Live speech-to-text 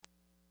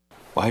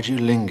Why do you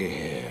linger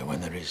here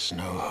when there is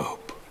no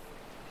hope?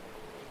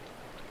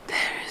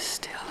 There is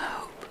still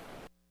hope.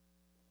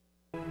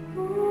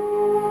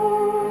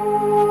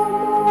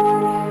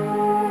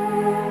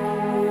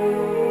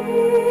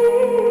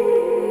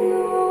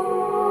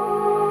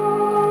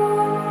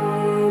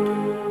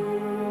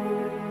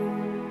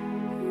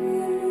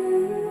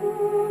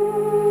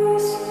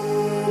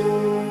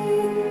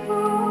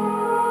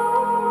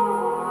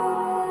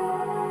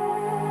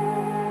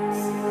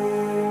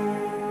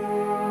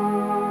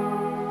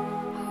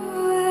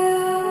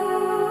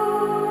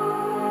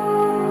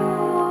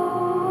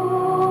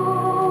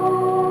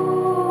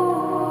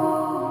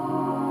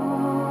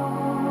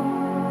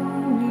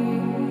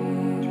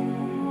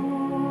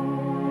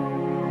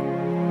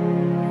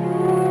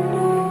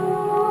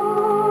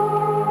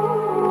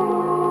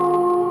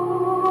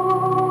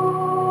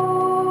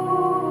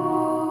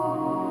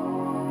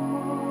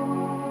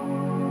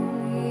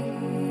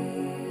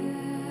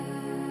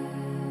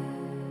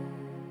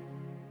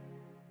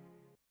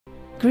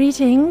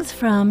 Greetings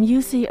from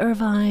UC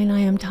Irvine. I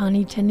am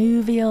Tani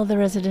Tenuvial, the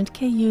resident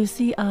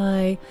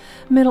KUCI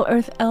Middle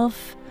Earth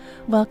Elf.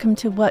 Welcome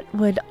to What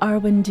Would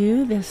Arwen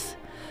Do this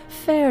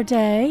fair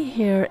day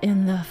here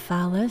in the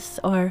Phallus,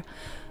 or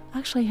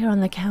actually here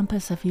on the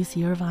campus of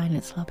UC Irvine.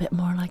 It's a little bit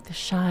more like the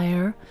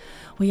Shire.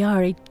 We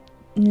are a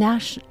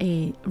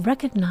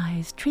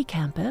recognized tree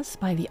campus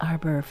by the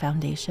Arbor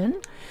Foundation.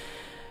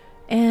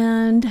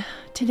 And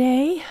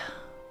today,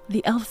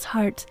 the elf's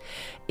heart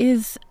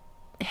is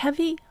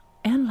heavy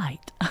and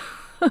light.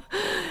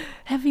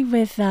 Heavy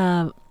with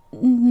some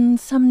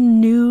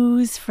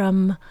news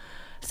from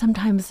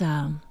sometimes,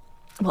 I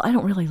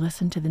don't really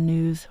listen to the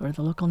news or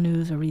the local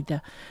news or read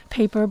the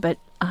paper, but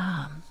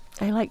I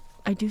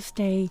do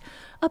stay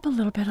up a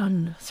little bit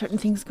on certain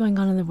things going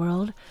on in the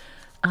world.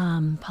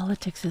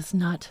 Politics is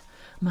not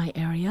my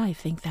area. I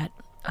think that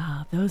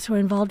those who are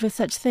involved with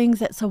such things,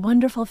 that's a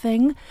wonderful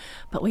thing,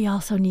 but we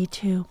also need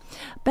to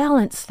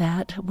balance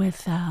that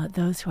with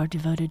those who are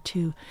devoted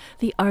to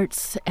the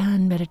arts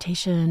and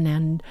meditation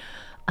and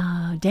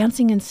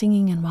dancing and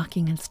singing and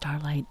walking in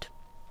starlight.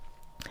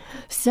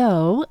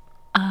 So,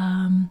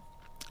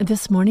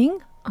 this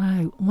morning,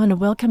 I want to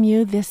welcome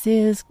you. This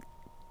is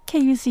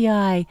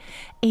KUCI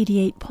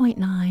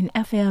 88.9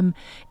 FM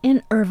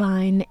in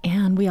Irvine,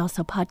 and we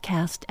also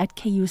podcast at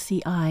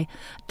kuci.org.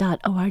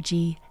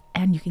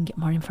 And you can get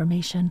more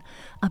information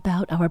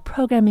about our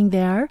programming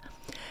there.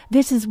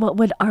 This is What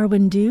Would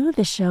Arwen Do,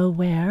 the show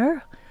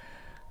where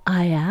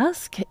I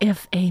ask,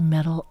 if a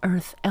Middle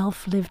Earth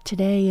elf lived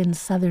today in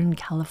Southern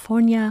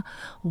California,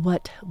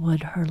 what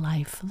would her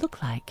life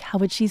look like? How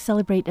would she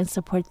celebrate and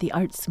support the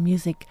arts,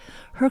 music,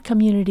 her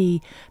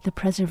community, the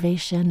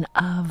preservation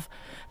of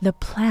the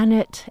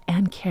planet,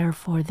 and care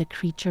for the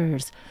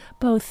creatures,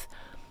 both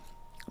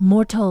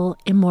mortal,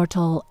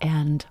 immortal,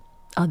 and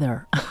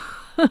other?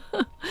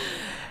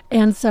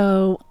 And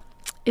so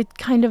it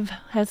kind of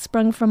has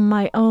sprung from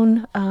my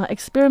own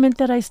experiment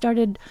that I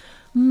started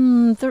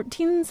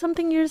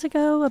 13-something years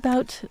ago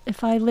about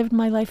if I lived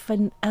my life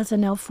as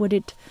an elf, would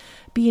it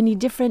be any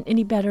different,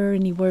 any better,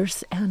 any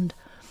worse? And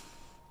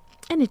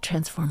it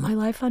transformed my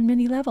life on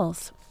many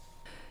levels.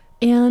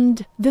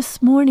 And this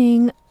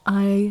morning,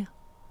 I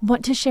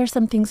want to share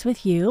some things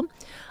with you.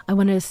 I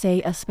want to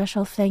say a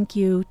special thank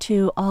you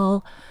to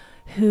all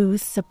who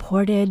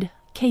supported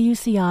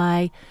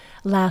KUCI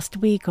last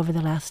week, over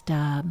the last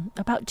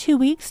about 2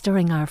 weeks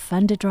during our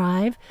Fund a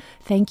Drive.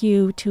 Thank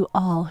you to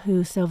all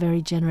who so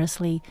very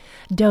generously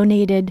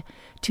donated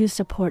to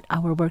support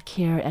our work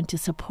here and to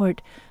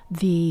support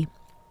the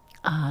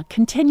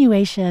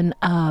continuation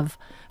of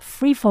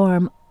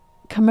freeform,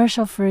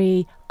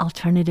 commercial-free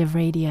alternative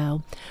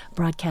radio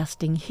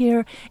broadcasting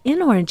here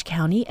in Orange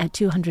County at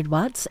 200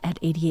 watts at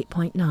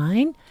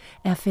 88.9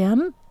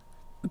 FM.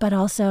 But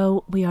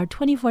also, we are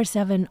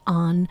 24/7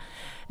 on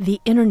the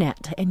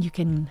internet, and you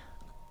can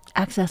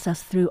access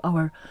us through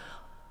our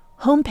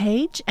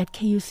homepage at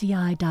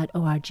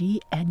kuci.org,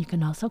 and you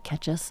can also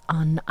catch us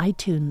on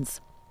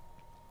iTunes.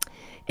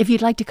 If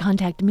you'd like to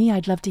contact me,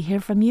 I'd love to hear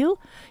from you.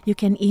 You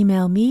can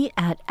email me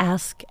at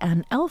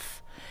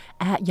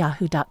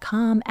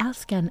askanelf@yahoo.com,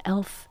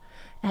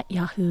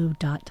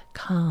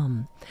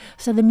 askanelf@yahoo.com.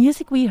 So the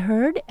music we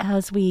heard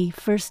as we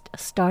first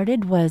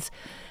started was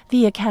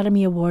the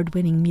Academy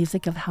Award-winning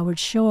music of Howard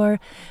Shore,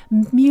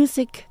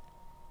 music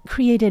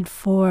created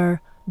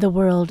for the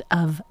world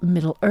of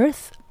Middle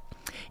Earth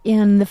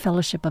in the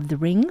Fellowship of the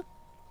Ring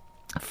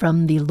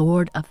from the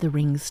Lord of the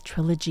Rings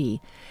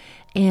trilogy.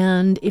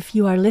 And if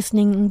you are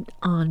listening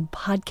on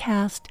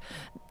podcast,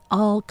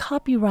 all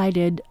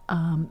copyrighted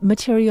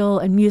material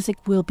and music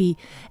will be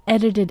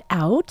edited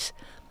out,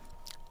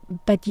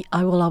 but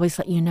I will always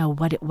let you know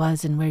what it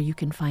was and where you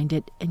can find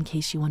it in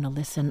case you want to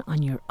listen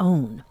on your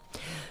own.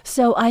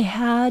 So I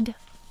had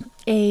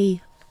a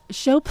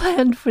show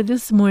planned for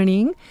this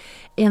morning,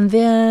 and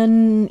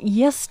then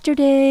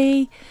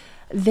yesterday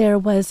there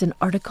was an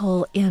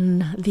article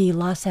in the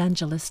Los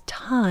Angeles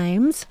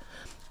Times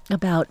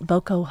about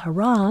Boko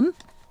Haram.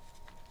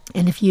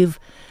 And if you've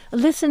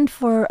listened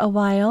for a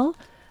while,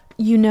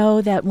 you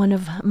know that one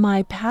of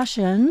my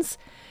passions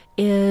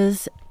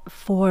is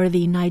for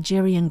the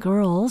Nigerian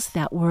girls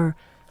that were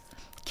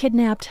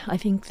kidnapped. I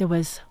think there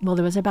was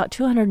about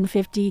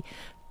 250.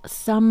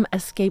 Some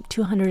escaped,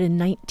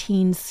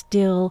 219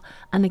 still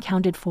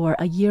unaccounted for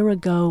a year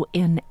ago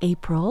in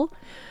April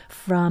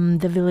from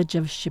the village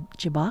of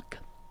Chibok.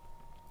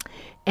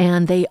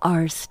 And they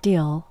are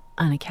still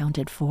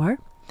unaccounted for.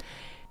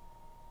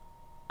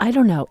 I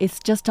don't know. It's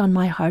just on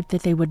my heart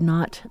that they would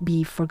not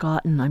be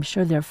forgotten. I'm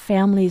sure their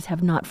families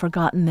have not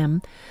forgotten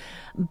them.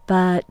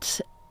 But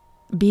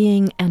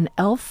being an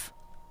elf,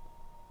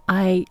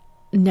 I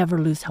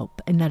never lose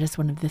hope. And that is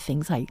one of the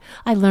things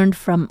I learned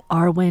from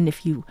Arwen.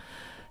 If you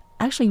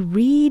actually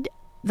read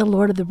The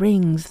Lord of the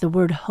Rings, the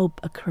word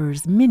hope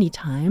occurs many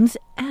times.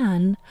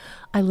 And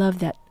I love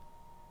that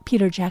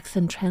Peter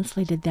Jackson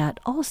translated that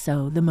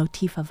also, the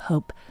motif of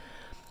hope,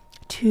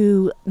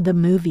 to the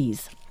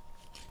movies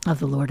of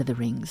The Lord of the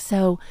Rings.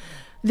 So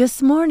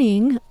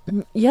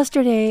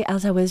yesterday,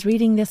 as I was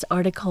reading this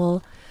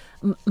article,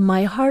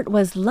 my heart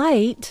was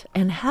light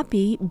and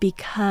happy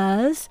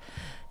because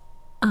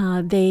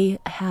they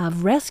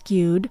have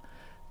rescued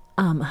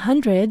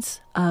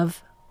hundreds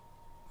of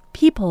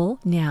people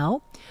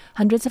now,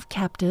 hundreds of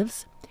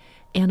captives.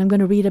 And I'm going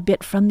to read a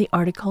bit from the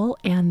article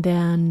and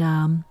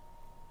then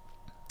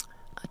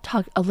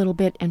talk a little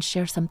bit and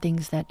share some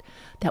things that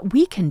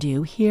we can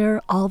do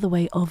here all the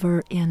way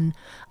over in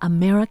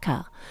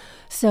America.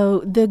 So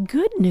the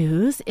good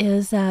news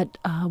is that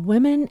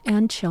women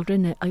and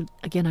children,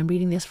 again, I'm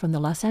reading this from the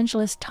Los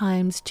Angeles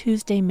Times,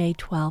 Tuesday, May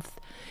 12th,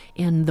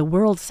 in the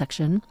World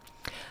section.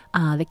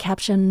 The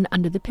caption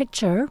under the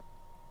picture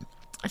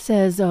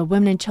says,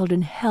 women and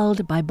children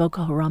held by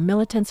Boko Haram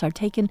militants are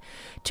taken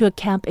to a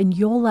camp in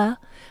Yola,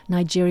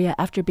 Nigeria,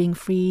 after being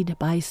freed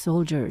by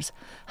soldiers.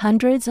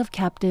 Hundreds of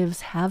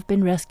captives have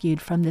been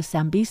rescued from the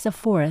Sambisa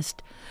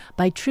forest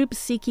by troops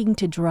seeking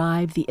to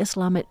drive the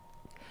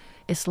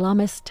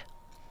Islamist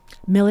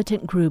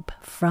militant group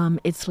from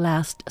its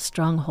last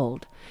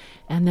stronghold.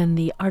 And then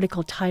the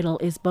article title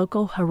is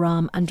Boko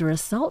Haram Under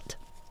Assault.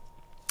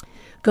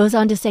 Goes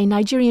on to say,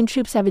 Nigerian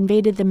troops have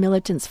invaded the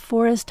militants'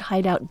 forest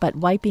hideout, but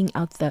wiping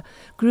out the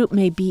group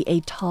may be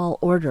a tall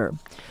order.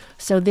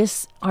 So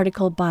this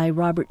article by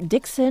Robert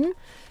Dixon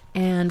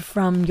and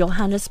from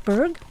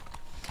Johannesburg,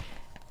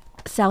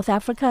 South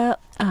Africa,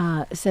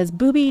 says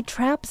booby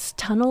traps,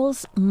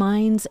 tunnels,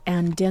 mines,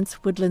 and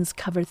dense woodlands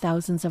cover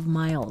thousands of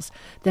miles.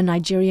 The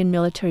Nigerian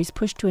military's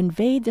push to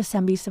invade the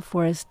Sambisa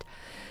forest,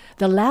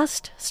 the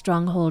last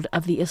stronghold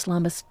of the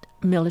Islamist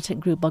militant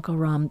group Boko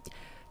Haram,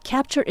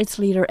 capture its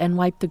leader and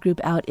wipe the group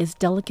out is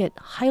delicate,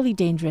 highly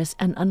dangerous,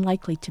 and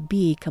unlikely to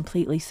be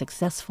completely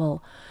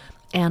successful,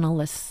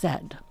 analysts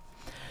said.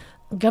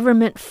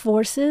 Government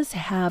forces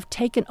have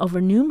taken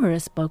over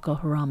numerous Boko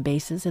Haram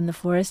bases in the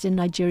forest in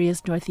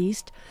Nigeria's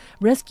northeast,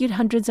 rescued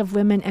hundreds of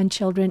women and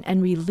children,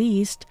 and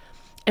released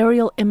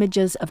aerial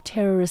images of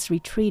terrorists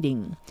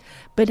retreating.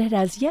 But it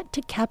has yet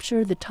to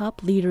capture the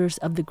top leaders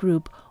of the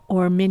group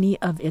or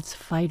many of its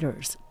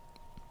fighters.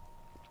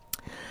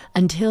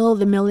 Until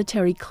the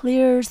military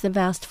clears the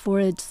vast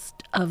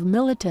forest of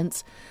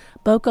militants,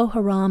 Boko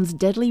Haram's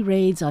deadly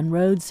raids on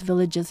roads,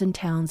 villages, and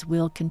towns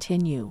will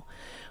continue,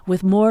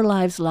 with more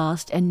lives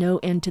lost and no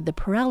end to the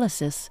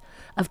paralysis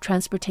of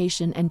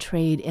transportation and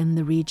trade in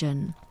the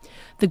region.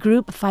 The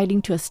group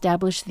fighting to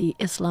establish the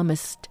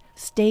Islamist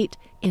state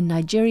in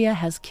Nigeria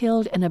has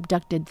killed and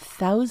abducted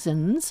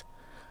thousands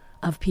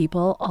of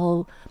people,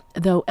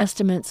 although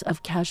estimates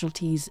of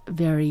casualties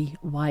vary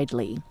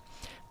widely.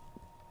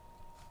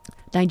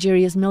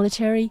 Nigeria's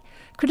military,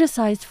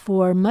 criticized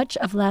for much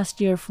of last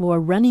year for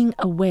running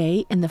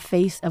away in the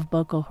face of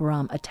Boko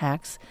Haram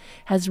attacks,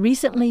 has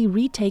recently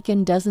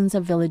retaken dozens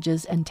of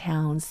villages and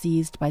towns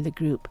seized by the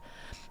group,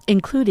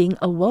 including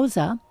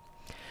Awoza,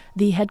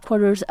 the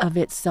headquarters of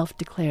its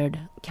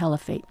self-declared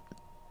caliphate.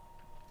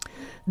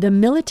 The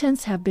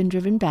militants have been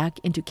driven back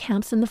into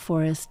camps in the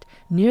forest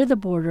near the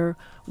border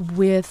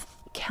with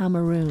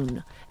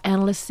Cameroon.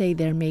 Analysts say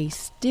there may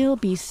still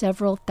be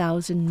several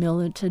thousand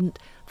militant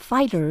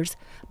fighters,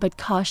 but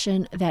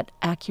caution that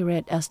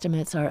accurate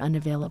estimates are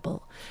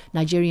unavailable.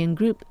 Nigerian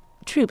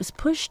troops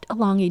pushed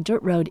along a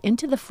dirt road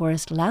into the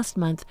forest last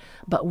month,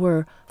 but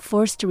were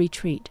forced to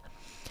retreat.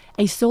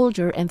 A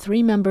soldier and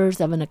 3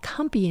 members of an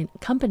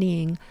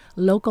accompanying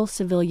local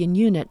civilian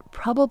unit,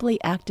 probably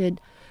acting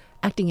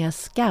as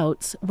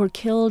scouts, were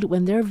killed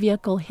when their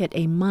vehicle hit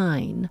a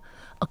mine,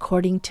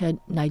 according to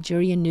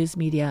Nigerian news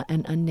media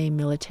and unnamed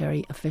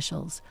military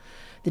officials.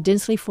 The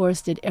densely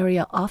forested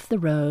area off the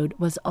road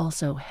was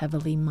also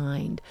heavily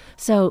mined.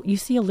 So you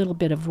see a little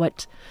bit of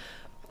what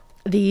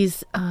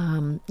these,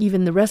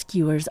 even the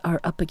rescuers, are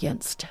up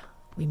against.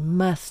 We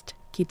must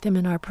keep them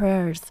in our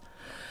prayers.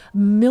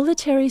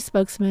 Military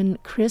spokesman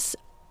Chris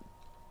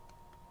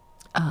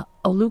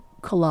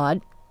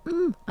Olukolad,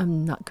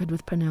 I'm not good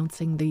with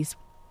pronouncing these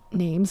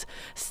names,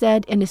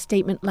 said in a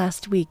statement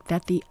last week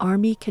that the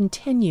Army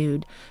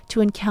continued to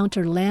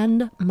encounter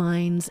land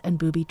mines and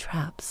booby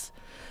traps.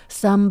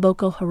 Some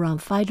Boko Haram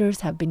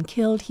fighters have been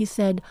killed, he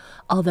said,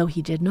 although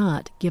he did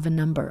not give a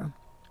number.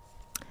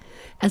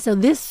 And so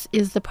this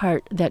is the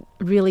part that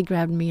really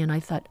grabbed me, and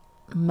I thought,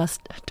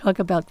 must talk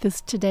about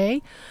this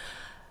today.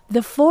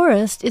 The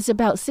forest is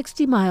about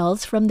 60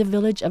 miles from the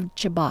village of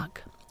Chibok,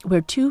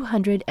 where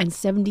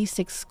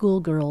 276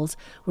 schoolgirls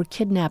were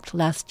kidnapped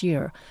last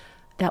year.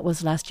 That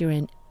was last year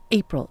in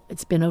April.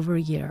 It's been over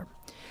a year.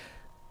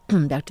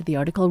 Back to the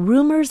article.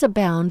 Rumors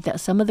abound that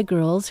some of the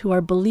girls, who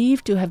are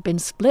believed to have been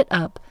split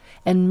up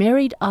and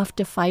married off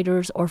to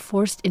fighters or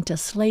forced into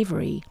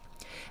slavery,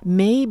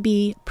 may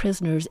be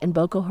prisoners in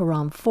Boko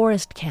Haram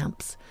forest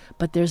camps,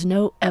 but there's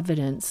no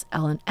evidence,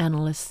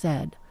 analysts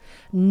said.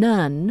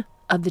 None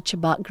of the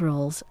Chibok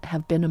girls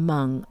have been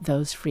among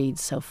those freed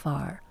so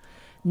far.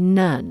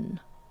 None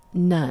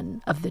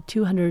of the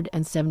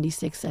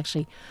 276,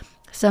 actually.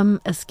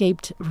 Some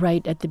escaped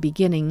right at the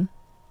beginning.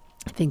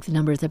 I think the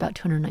number is about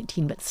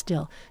 219, but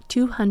still,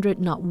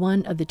 not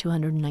one of the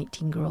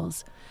 219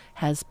 girls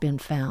has been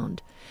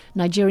found.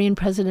 Nigerian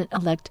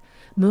President-elect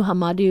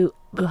Muhammadu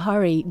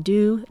Buhari,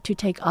 due to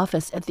take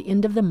office at the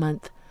end of the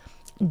month,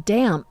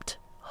 damped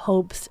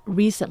hopes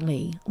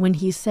recently when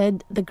he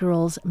said the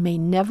girls may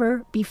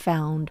never be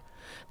found,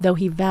 though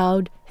he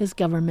vowed his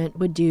government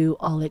would do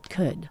all it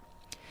could.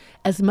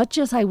 As much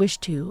as I wish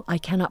to, I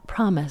cannot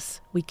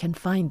promise we can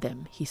find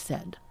them, he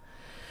said.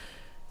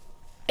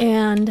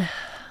 And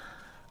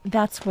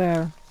that's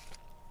where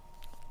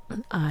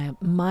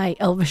my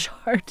elvish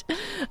heart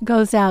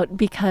goes out,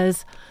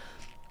 because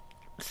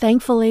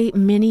thankfully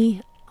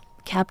many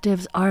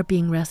captives are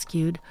being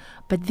rescued,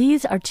 but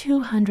these are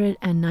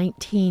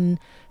 219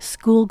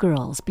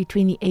 schoolgirls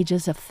between the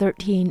ages of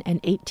 13 and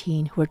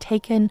 18 who were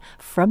taken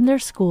from their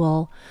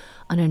school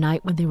on a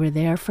night when they were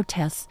there for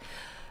tests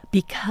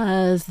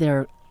because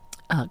they're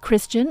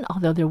Christian,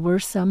 although there were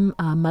some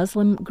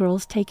Muslim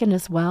girls taken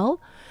as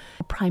well,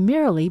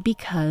 primarily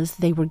because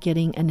they were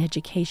getting an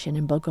education,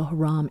 and Boko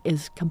Haram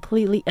is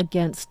completely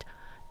against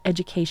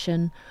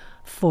education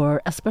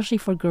especially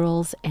for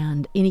girls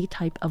and any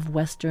type of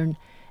Western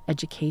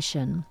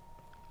education.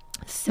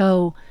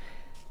 So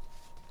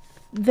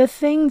the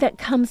thing that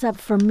comes up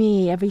for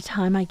me every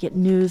time I get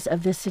news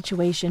of this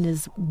situation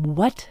is,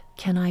 what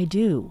can I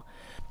do?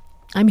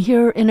 I'm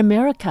here in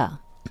America.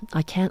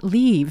 I can't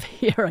leave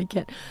here. I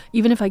can't,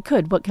 even if I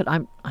could,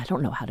 I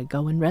don't know how to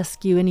go and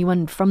rescue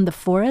anyone from the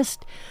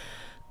forest.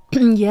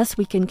 Yes,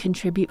 we can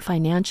contribute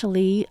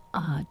financially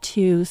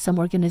to some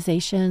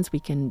organizations. We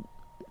can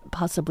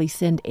possibly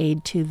send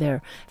aid to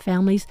their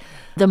families.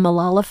 The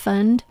Malala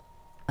Fund,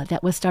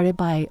 that was started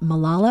by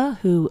Malala,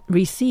 who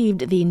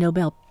received the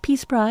Nobel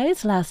Peace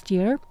Prize last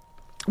year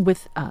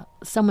with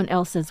someone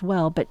else as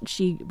well, but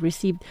she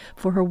received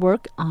for her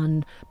work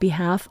on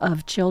behalf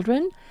of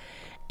children,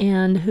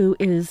 and who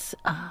is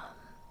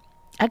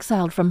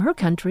exiled from her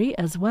country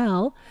as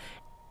well,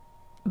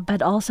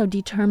 but also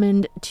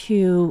determined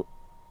to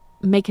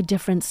make a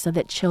difference so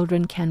that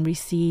children can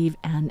receive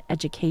an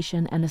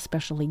education, and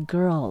especially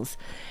girls.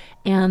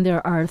 And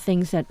there are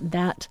things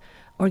that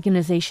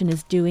organization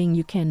is doing.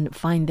 You can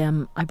find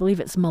them, I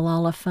believe it's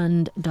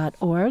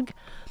malalafund.org.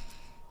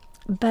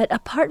 But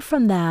apart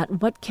from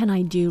that, what can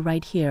I do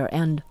right here?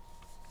 And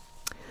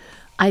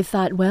I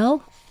thought,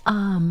 well,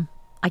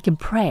 I can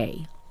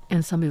pray.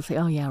 And somebody will say,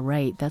 oh, yeah,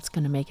 right, that's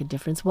going to make a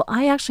difference. Well,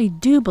 I actually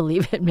do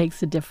believe it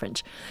makes a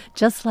difference.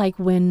 Just like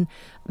when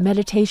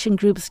meditation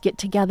groups get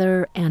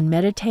together and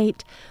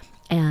meditate,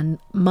 and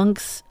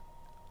monks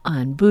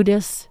and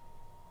Buddhists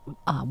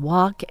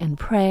walk and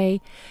pray,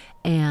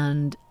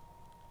 and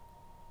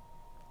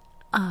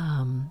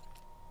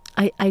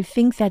I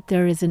think that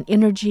there is an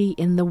energy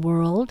in the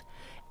world,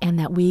 and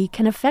that we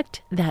can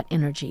affect that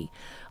energy.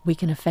 We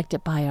can affect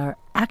it by our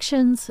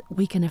actions.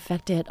 We can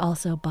affect it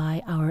also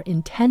by our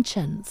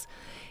intentions.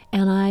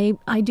 And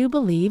I do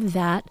believe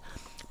that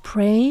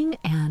praying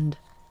and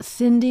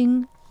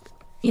sending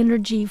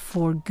energy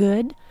for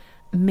good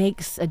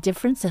makes a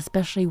difference,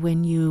 especially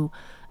when you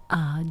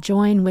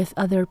join with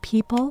other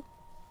people,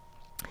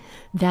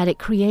 that it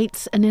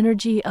creates an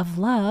energy of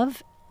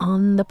love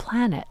on the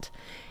planet.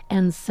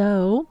 And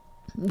so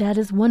that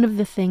is one of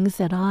the things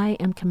that I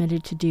am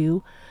committed to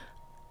do,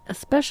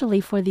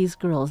 especially for these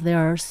girls. There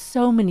are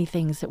so many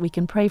things that we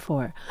can pray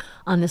for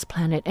on this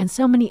planet, and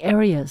so many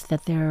areas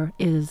that there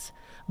is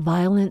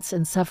violence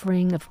and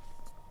suffering. Of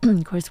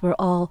course, we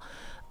all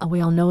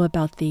know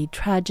about the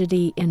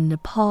tragedy in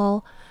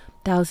Nepal,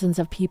 thousands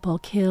of people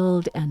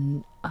killed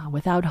and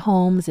without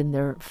homes, and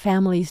their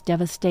families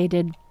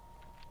devastated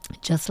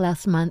just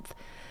last month.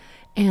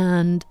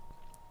 And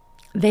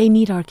they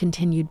need our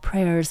continued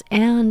prayers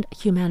and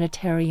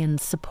humanitarian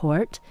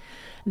support.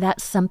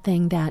 That's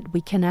something that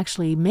we can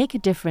actually make a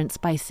difference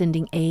by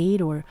sending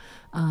aid, or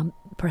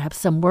perhaps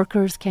some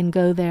workers can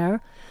go there.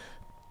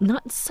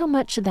 Not so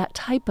much that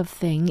type of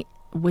thing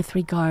with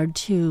regard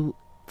to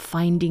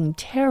finding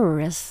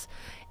terrorists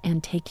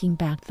and taking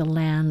back the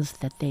lands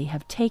that they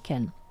have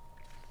taken.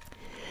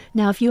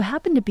 Now, if you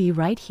happen to be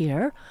right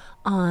here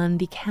on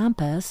the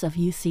campus of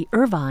UC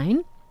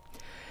Irvine,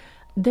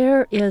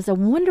 there is a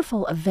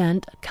wonderful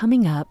event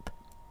coming up,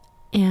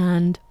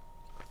 and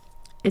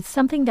it's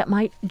something that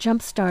might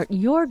jumpstart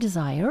your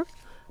desire,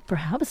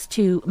 perhaps,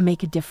 to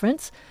make a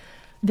difference.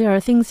 There are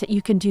things that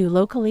you can do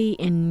locally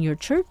in your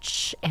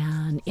church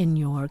and in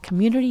your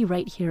community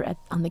right here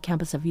on the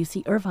campus of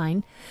UC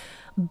Irvine.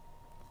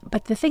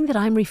 But the thing that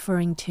I'm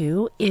referring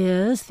to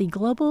is the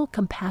Global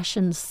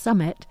Compassion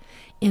Summit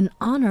in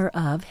honor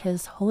of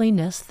His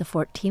Holiness the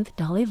 14th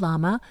Dalai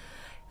Lama's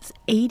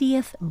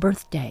 80th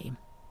birthday.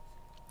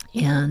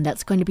 And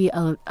that's going to be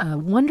a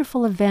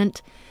wonderful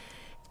event.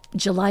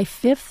 July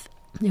 5th,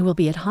 it will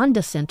be at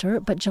Honda Center,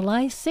 but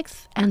July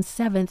 6th and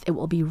 7th, it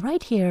will be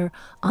right here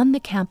on the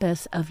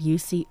campus of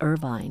UC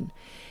Irvine.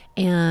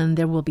 And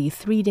there will be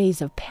 3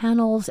 days of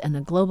panels and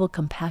a Global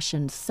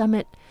Compassion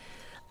Summit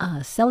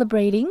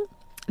celebrating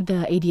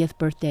the 80th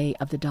birthday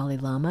of the Dalai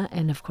Lama.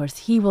 And of course,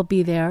 he will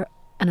be there,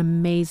 an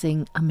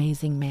amazing,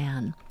 amazing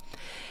man.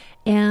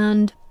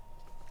 And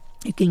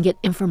you can get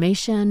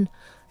information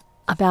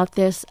about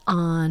this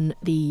on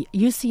the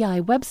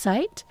UCI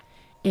website.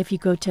 If you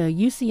go to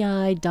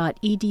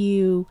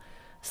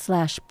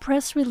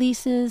uci.edu/press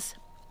releases,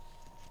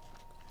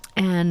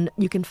 and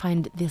you can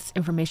find this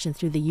information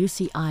through the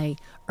UCI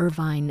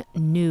Irvine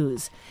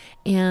News.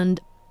 And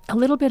a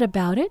little bit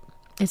about it.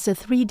 It's a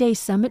 3-day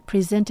summit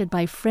presented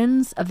by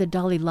Friends of the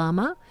Dalai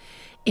Lama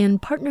in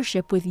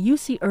partnership with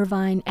UC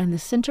Irvine and the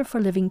Center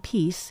for Living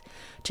Peace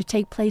to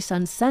take place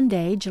on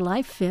Sunday,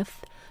 July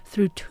 5th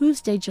through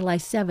Tuesday, July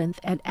 7th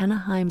at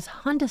Anaheim's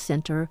Honda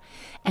Center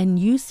and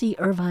UC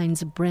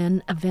Irvine's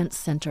Bren Events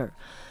Center.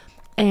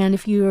 And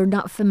if you're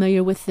not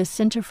familiar with the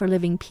Center for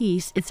Living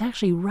Peace, it's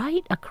actually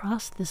right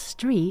across the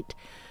street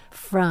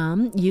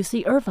from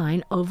UC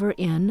Irvine over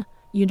in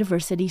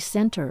University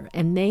Center.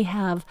 And they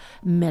have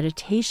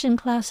meditation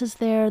classes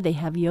there. They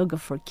have yoga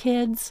for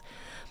kids.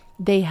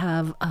 They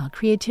have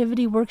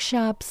creativity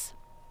workshops.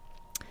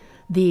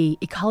 The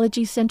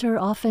Ecology Center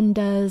often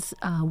does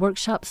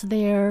workshops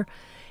there.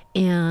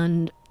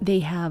 And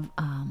they have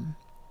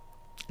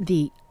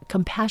the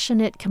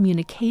Compassionate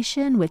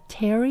Communication with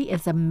Terry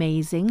is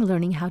amazing,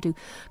 learning how to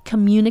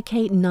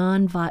communicate through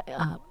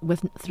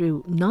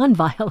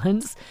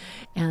nonviolence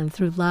and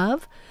through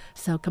love.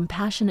 So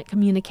Compassionate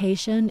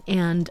Communication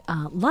and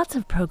lots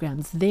of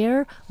programs.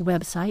 Their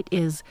website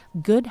is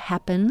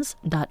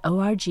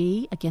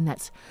goodhappens.org. Again,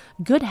 that's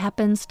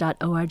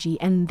goodhappens.org.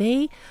 And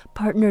they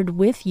partnered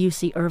with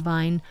UC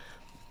Irvine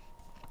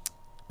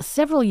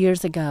several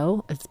years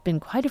ago. It's been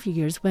quite a few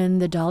years when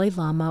the Dalai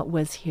Lama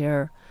was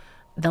here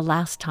the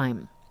last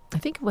time. I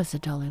think it was the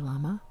Dalai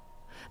Lama.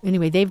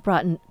 Anyway, they've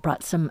brought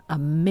some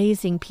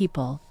amazing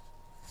people.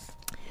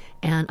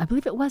 And I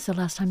believe it was the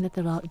last time that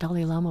the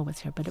Dalai Lama was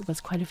here, but it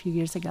was quite a few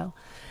years ago.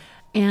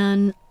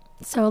 And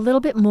so a little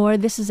bit more.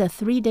 This is a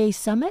 3-day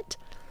summit.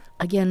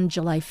 Again,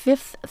 July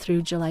 5th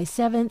through July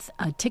 7th.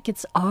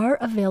 Tickets are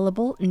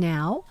available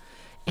now.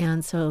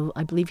 And so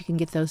I believe you can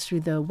get those through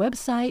the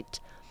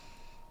website.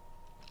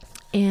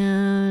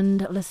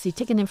 And let's see,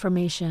 ticket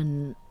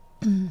information.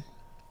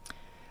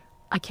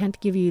 I can't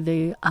give you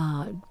the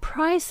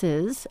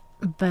prices,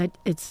 but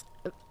it's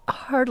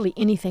hardly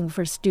anything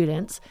for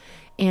students.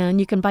 And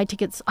you can buy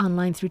tickets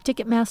online through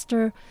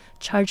Ticketmaster,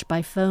 charged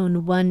by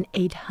phone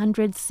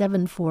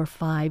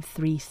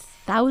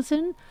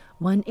 1-800-745-3000,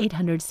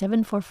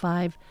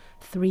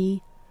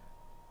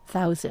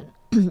 1-800-745-3000.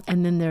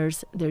 And then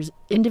there's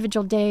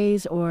individual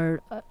days,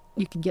 or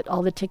you can get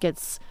all the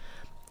tickets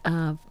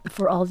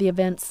for all the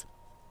events.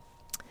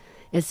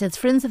 It says,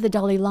 Friends of the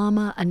Dalai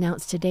Lama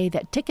announced today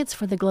that tickets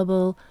for the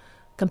Global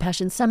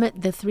Compassion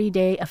Summit, the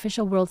 3-day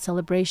official world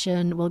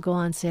celebration, will go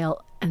on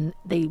sale. And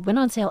they went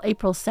on sale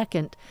April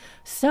 2nd.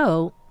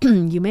 So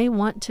you may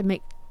want to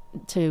get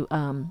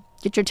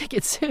your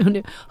tickets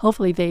soon.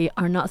 Hopefully they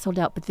are not sold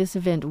out, but this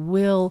event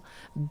will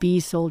be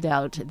sold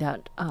out.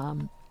 That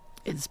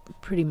is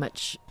pretty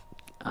much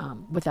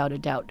without a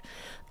doubt.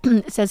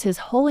 It says His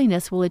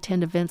Holiness will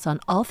attend events on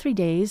all 3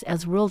 days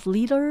as world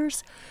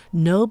leaders,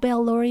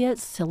 Nobel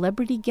laureates,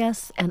 celebrity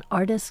guests, and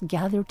artists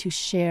gather to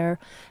share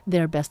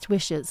their best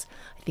wishes.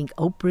 I think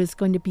Oprah is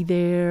going to be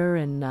there,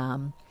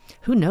 and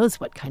who knows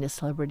what kind of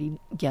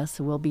celebrity guests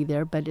will be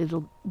there, but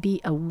it'll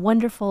be a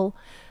wonderful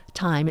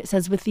time. It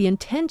says, with the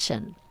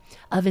intention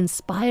of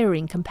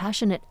inspiring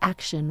compassionate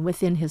action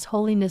within His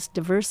Holiness'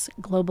 diverse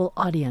global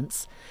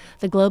audience,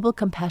 the Global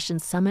Compassion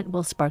Summit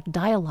will spark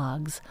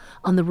dialogues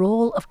on the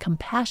role of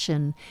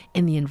compassion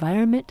in the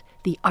environment,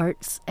 the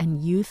arts,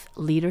 and youth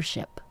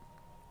leadership.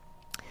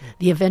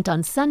 The event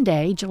on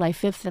Sunday, July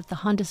 5th at the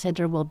Honda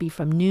Center will be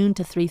from noon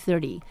to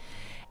 3:30.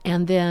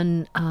 And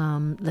then,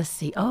 let's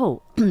see,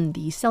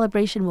 the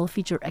celebration will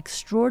feature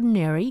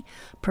extraordinary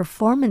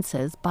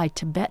performances by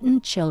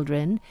Tibetan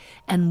children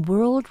and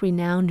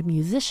world-renowned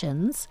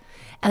musicians,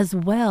 as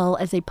well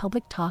as a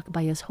public talk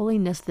by His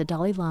Holiness the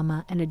Dalai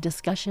Lama and a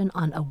discussion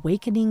on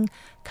awakening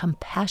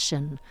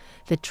compassion,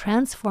 the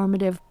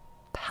transformative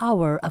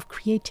power of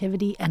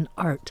creativity and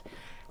art.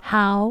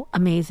 How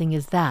amazing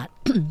is that?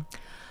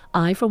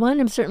 I, for one,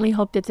 am certainly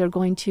hope that they're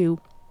going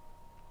to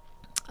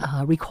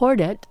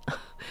record it,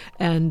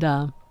 and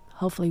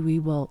hopefully we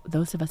will,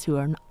 those of us who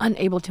are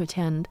unable to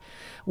attend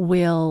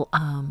will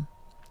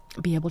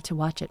be able to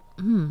watch it.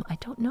 I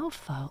don't know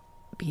if I'll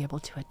be able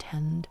to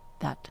attend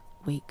that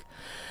week.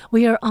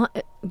 We are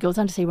it goes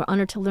on to say, we're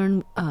honored to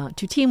learn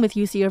to team with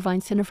UC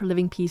Irvine Center for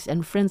Living Peace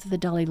and Friends of the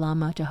Dalai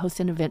Lama to host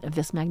an event of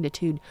this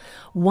magnitude,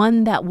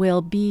 one that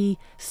will be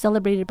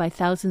celebrated by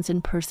thousands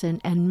in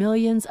person and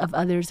millions of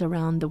others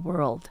around the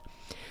world.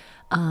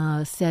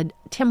 Said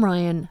Tim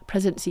Ryan,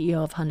 President and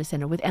CEO of Honda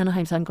Center. With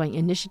Anaheim's ongoing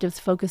initiatives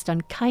focused on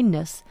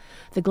kindness,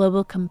 the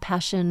Global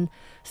Compassion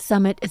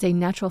Summit is a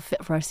natural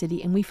fit for our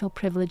city, and we feel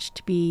privileged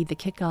to be the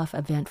kickoff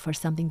event for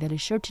something that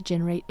is sure to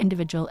generate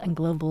individual and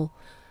global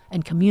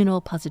and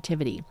communal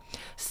positivity.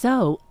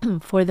 So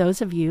for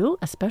those of you,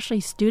 especially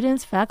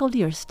students,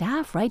 faculty, or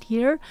staff right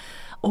here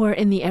or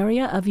in the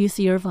area of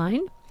UC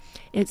Irvine,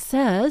 it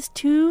says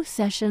 2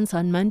 sessions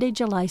on Monday,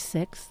 July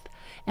 6th,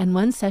 and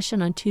 1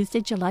 session on Tuesday,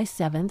 July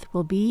 7th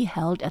will be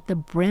held at the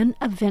Bren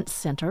Events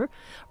Center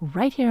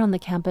right here on the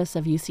campus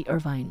of UC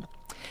Irvine.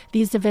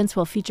 These events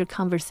will feature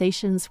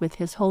conversations with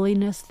His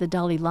Holiness the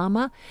Dalai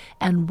Lama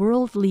and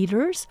world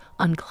leaders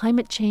on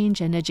climate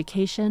change and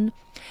education,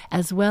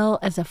 as well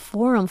as a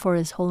forum for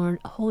His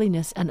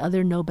Holiness and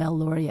other Nobel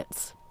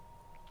laureates.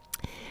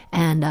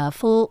 And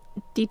full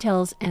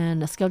details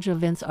and scheduled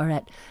events are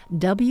at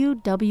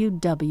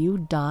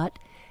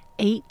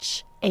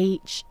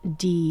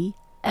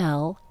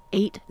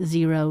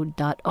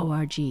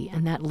www.hhdl80.org,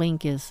 and that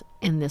link is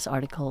in this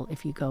article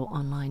if you go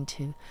online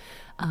to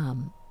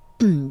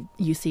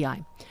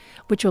UCI,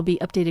 which will be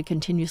updated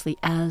continuously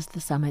as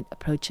the summit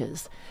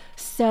approaches.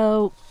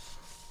 So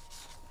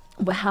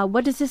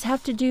what does this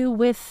have to do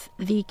with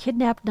the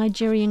kidnapped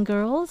Nigerian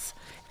girls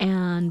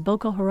and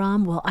Boko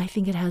Haram? Well, I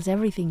think it has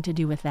everything to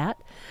do with that,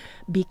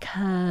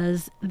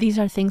 because these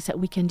are things that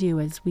we can do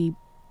as we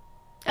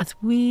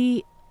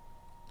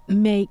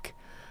make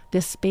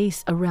this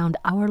space around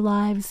our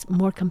lives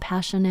more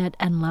compassionate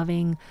and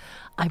loving.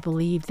 I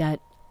believe that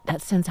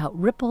sends out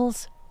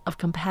ripples of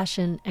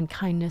compassion and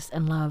kindness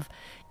and love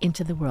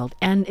into the world.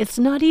 And it's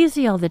not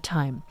easy all the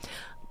time.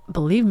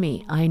 Believe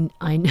me,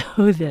 I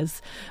know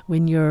this.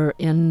 When you're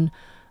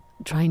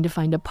trying to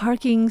find a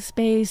parking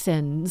space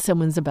and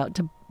someone's about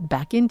to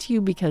back into you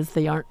because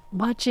they aren't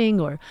watching,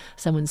 or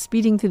someone's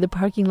speeding through the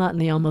parking lot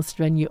and they almost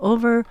run you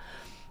over,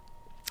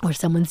 or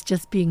someone's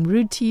just being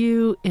rude to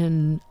you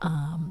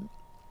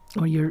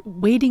or you're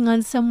waiting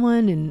on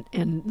someone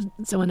and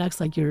someone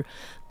acts like you're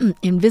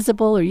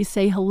invisible, or you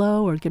say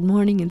hello or good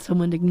morning and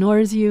someone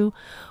ignores you,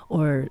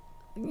 or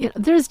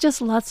there's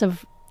just lots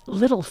of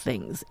little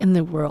things in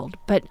the world.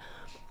 But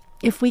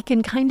if we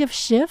can kind of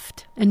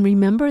shift and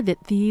remember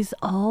that these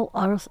all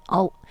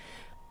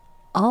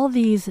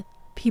these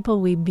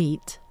people we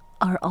meet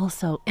are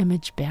also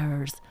image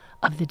bearers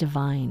of the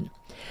divine.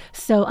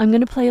 So I'm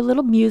going to play a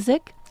little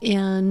music,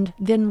 and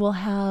then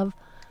I'll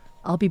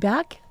be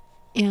back.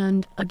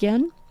 And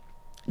again,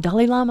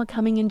 Dalai Lama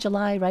coming in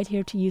July right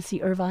here to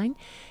UC Irvine.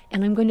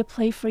 And I'm going to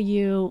play for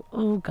you,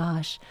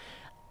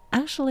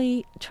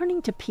 actually,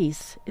 Turning to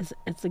Peace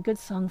it's a good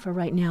song for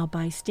right now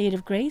by State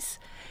of Grace.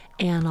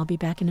 And I'll be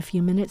back in a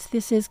few minutes.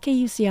 This is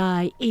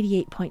KUCI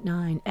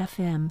 88.9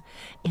 FM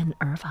in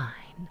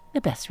Irvine, the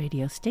best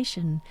radio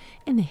station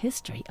in the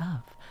history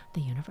of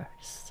the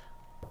universe.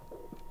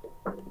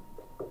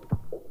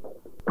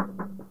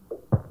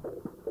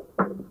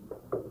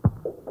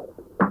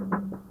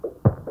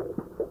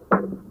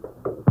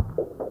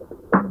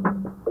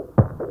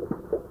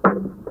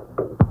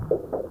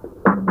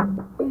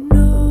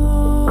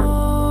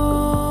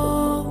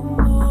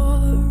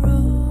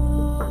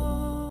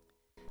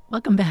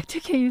 Welcome back to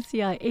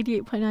KUCI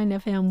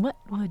 88.9 FM. What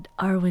would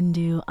Arwen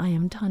do? I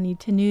am Tani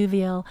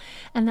Tenuviel,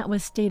 and that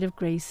was State of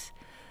Grace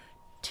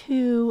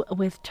 2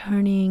 with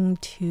Turning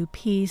to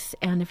Peace.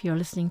 And if you're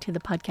listening to the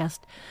podcast,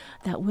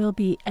 that will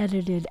be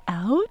edited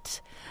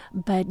out,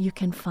 but you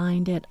can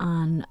find it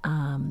on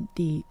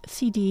the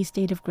CD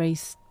State of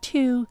Grace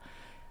 2,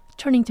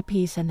 Turning to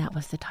Peace, and that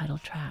was the title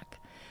track.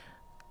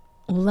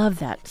 Love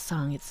that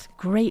song. It's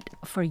great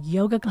for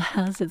yoga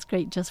class. It's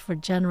great just for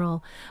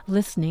general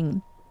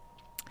listening.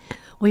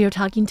 We are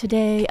talking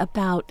today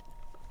about,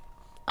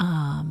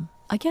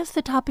 I guess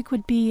the topic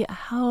would be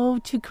how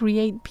to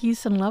create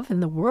peace and love in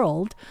the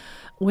world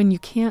when you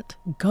can't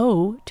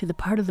go to the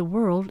part of the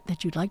world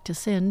that you'd like to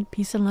send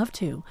peace and love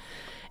to.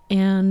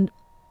 And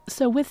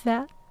so with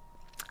that,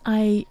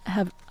 I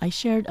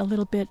shared a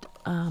little bit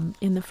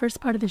in the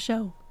first part of the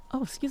show,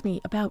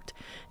 about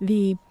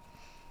the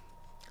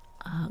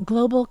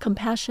Global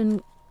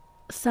Compassion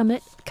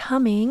Summit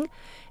coming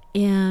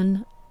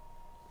in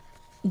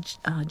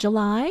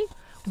July,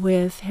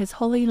 with His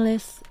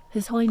Holiness the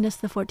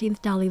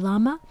 14th Dalai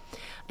Lama,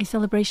 a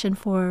celebration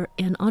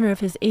in honor of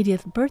his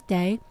 80th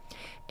birthday,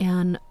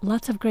 and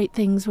lots of great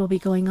things will be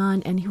going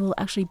on, and he will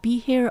actually be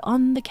here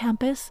on the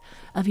campus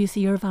of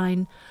UC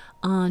Irvine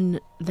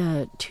on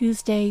the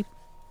Tuesday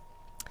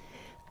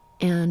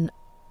and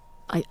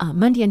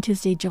Monday and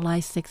Tuesday,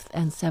 July 6th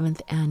and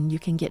 7th, and you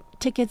can get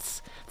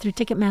tickets through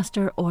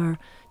Ticketmaster, or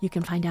you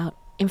can find out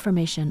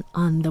information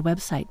on the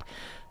website.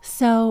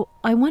 So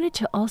I wanted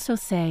to also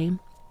say,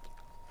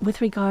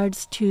 with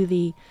regards to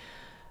the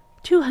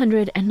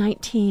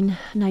 219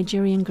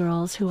 Nigerian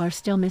girls who are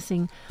still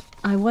missing,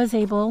 I was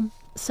able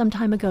some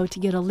time ago to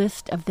get a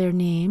list of their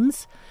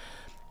names.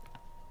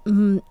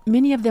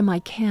 Many of them I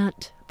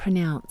can't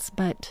pronounce,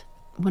 but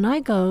when I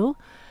go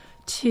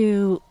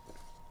to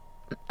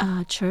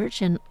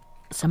church, and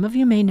some of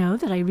you may know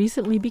that I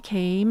recently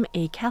became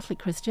a Catholic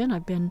Christian.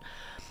 I've been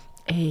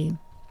a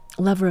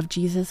lover of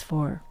Jesus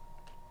for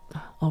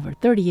over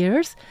 30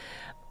 years.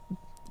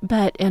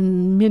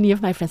 And many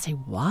of my friends say,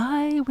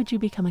 why would you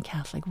become a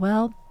Catholic?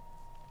 Well,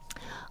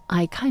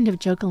 I kind of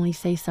jokingly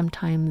say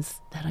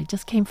sometimes that I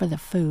just came for the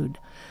food.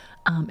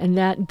 And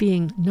that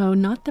being, no,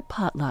 not the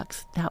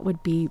potlucks. That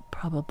would be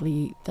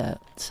probably the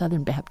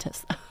Southern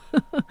Baptists.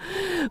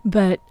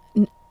 But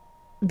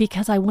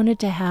because I wanted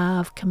to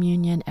have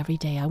communion every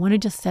day. I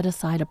wanted to set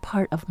aside a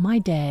part of my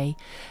day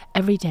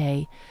every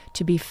day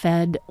to be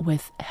fed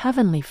with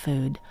heavenly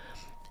food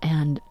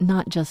and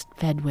not just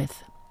fed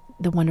with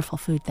the wonderful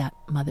food that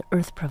Mother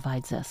Earth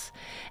provides us.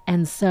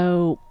 And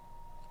so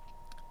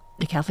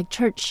the Catholic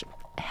Church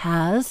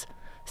has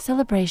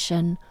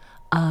celebration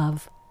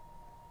of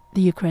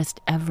the Eucharist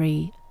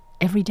every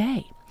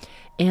day.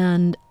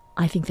 And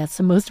I think that's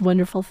the most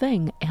wonderful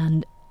thing.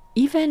 And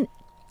even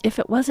if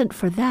it wasn't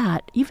for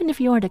that, even if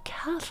you aren't a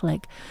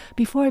Catholic,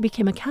 before I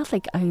became a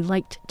Catholic, I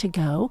liked to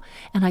go,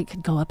 and I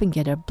could go up and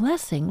get a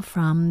blessing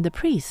from the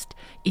priest,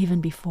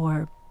 even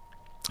before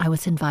I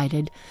was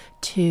invited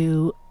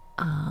to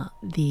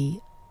the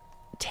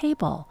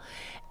table.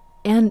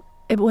 And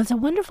it was a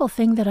wonderful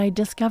thing that I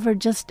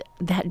discovered, just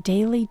that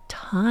daily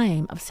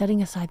time of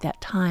setting aside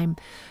that time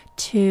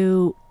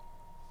to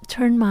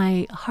turn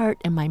my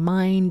heart and my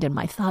mind and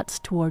my thoughts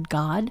toward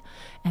God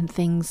and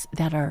things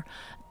that are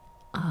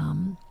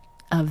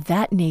of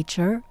that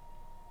nature,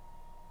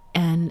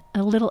 and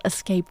a little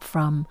escape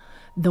from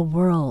the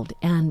world.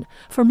 And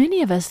for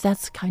many of us,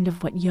 that's kind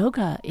of what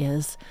yoga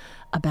is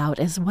about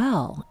as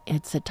well.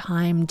 It's a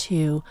time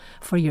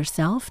for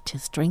yourself to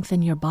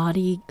strengthen your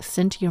body,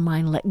 center your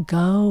mind, let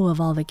go of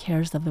all the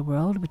cares of the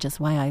world, which is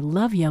why I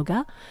love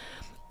yoga.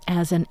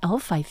 As an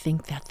elf, I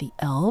think that the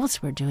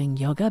elves were doing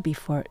yoga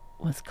before it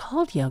was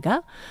called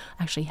yoga.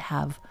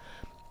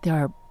 There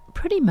are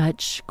pretty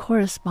much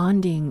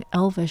corresponding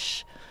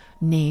elvish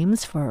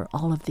names for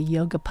all of the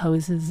yoga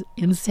poses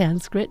in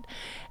Sanskrit.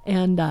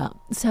 And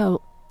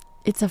so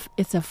it's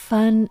a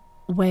fun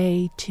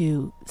way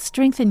to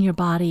strengthen your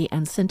body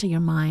and center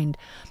your mind.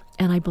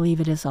 And I believe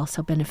it is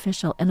also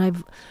beneficial. And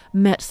I've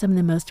met some of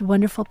the most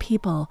wonderful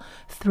people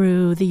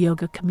through the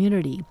yoga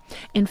community.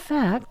 In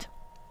fact,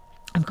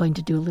 I'm going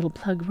to do a little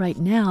plug right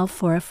now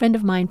for a friend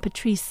of mine,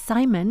 Patrice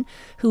Simon,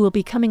 who will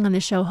be coming on the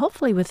show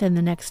hopefully within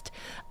the next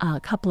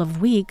couple of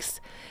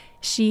weeks.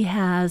 She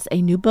has a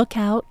new book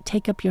out,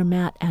 Take Up Your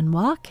Mat and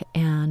Walk,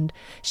 and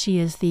she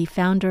is the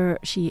founder.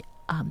 She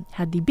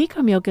had the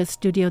Bikram Yoga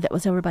studio that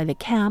was over by the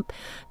camp.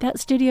 That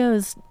studio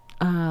is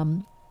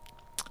on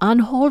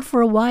hold for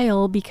a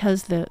while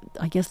because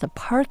I guess the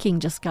parking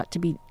just got to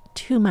be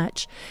too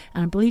much,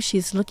 and I believe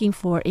she's looking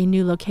for a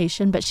new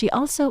location. But she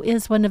also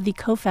is one of the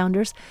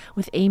co-founders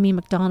with Amy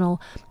McDonald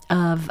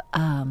of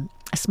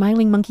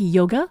Smiling Monkey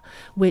Yoga,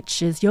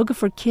 which is yoga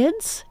for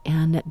kids,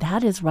 and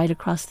that is right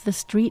across the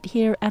street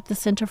here at the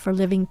Center for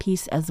Living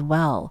Peace as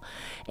well.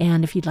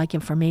 And if you'd like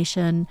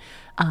information,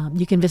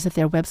 you can visit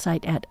their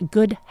website at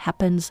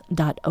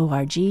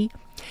goodhappens.org,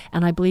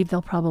 and I believe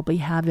they'll probably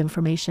have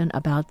information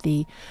about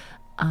the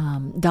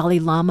Dalai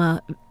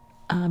Lama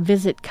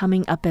visit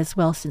coming up as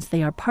well, since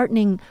they are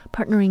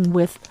partnering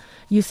with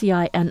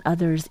UCI and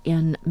others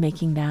in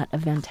making that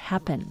event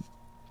happen.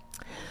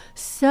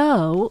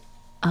 So,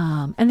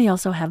 and they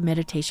also have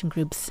meditation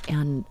groups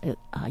and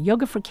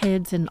yoga for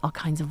kids and all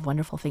kinds of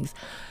wonderful things.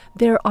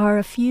 There are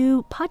a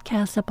few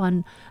podcasts up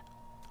on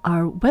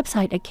our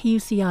website at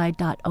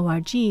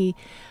kuci.org.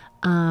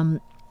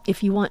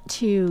 If you want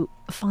to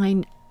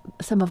find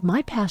some of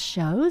my past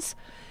shows,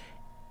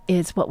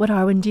 it's What Would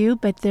Arwen Do?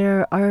 But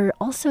there are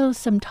also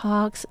some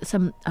talks,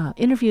 some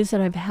interviews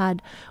that I've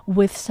had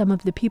with some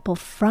of the people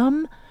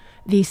from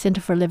the Center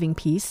for Living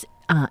Peace.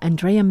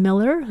 Andrea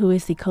Miller, who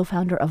is the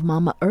co-founder of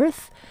Mama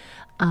Earth,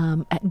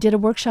 did a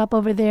workshop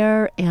over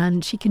there,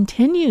 and she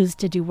continues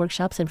to do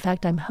workshops. In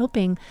fact, I'm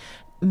hoping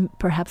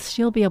perhaps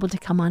she'll be able to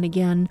come on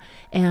again,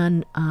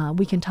 and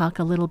we can talk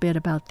a little bit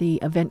about the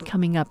event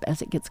coming up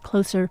as it gets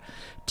closer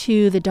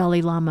to the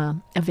Dalai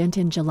Lama event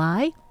in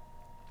July,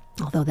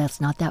 although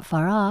that's not that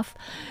far off.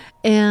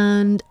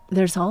 And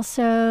there's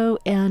also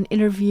an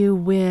interview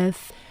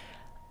with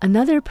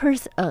another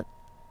person. It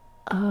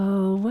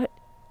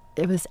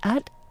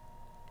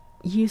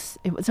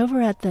was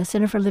over at the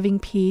Center for Living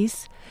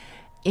Peace.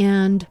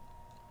 And,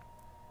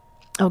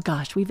 oh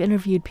gosh, we've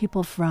interviewed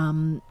people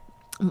from,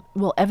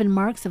 Evan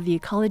Marks of the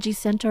Ecology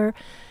Center.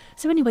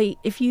 So anyway,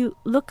 if you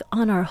look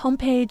on our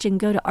homepage and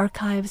go to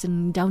archives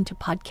and down to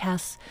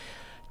podcasts,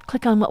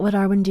 click on What Would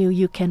Arwen Do,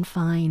 you can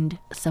find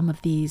some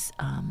of these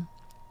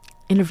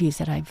interviews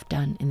that I've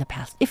done in the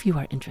past, if you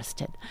are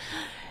interested.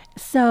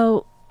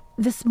 So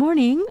this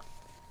morning,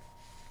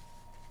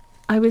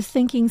 I was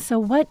thinking, so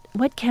what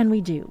can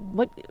we do?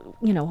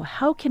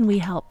 How can we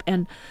help?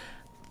 And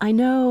I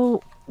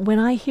know when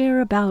I hear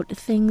about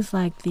things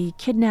like the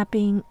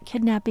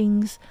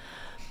kidnappings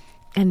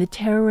and the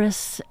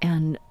terrorists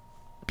and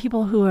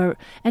people who are,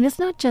 and it's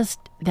not just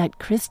that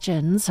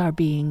Christians are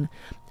being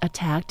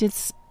attacked.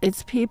 It's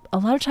people. A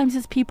lot of times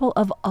it's people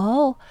of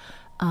all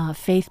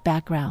faith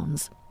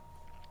backgrounds.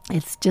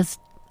 It's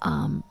just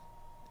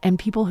and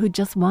people who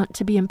just want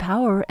to be in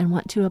power and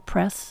want to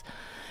oppress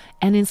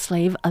and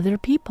enslave other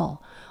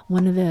people.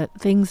 One of the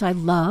things I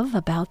love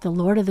about the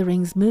Lord of the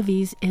Rings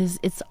movies is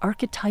its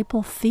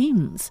archetypal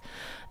themes,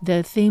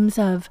 the themes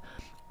of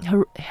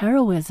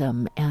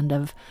heroism and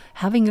of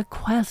having a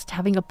quest,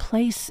 having a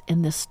place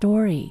in the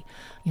story,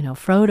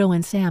 Frodo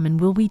and Sam.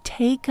 And will we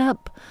take the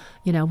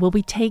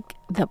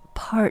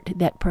part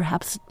that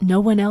perhaps no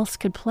one else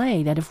could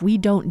play, that if we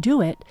don't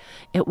do it,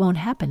 it won't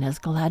happen? As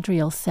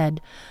Galadriel said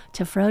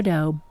to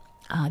Frodo,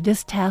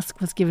 this task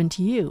was given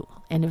to you,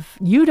 and if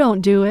you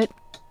don't do it,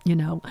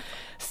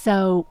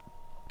 so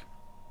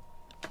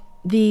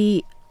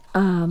the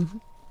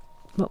I'm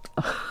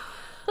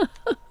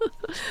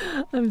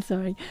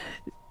sorry.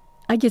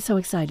 I get so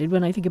excited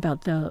when I think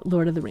about the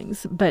Lord of the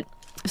Rings. But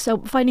so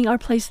finding our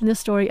place in this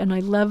story, and I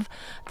love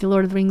the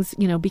Lord of the Rings,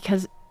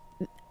 because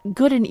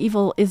good and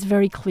evil is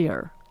very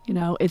clear.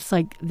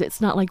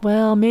 It's not like,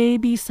 well,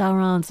 maybe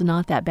Sauron's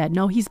not that bad.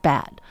 No, he's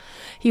bad.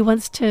 He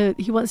wants to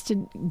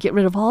get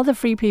rid of all the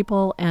free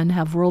people and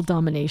have world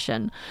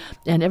domination,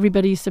 and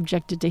everybody's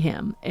subjected to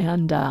him,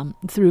 and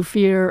through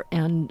fear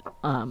and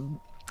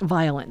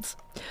violence.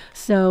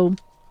 So,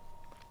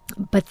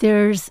 but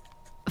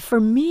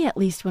for me at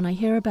least, when I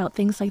hear about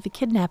things like the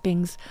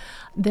kidnappings,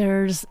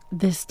 there's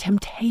this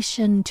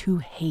temptation to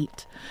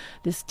hate,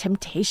 this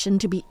temptation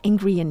to be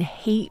angry and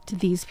hate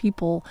these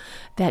people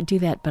that do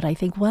that. But I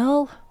think,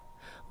 well,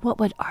 what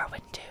would Arwen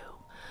do?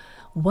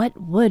 What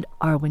would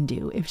Arwen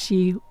do if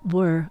she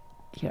were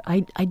here?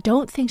 I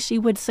don't think she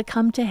would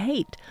succumb to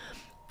hate.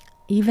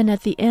 Even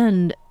at the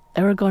end,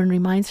 Aragorn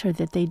reminds her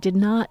that they did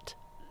not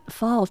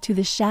fall to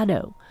the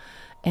shadow.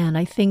 And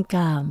I think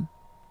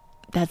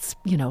that's,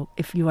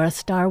 if you are a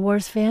Star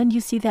Wars fan,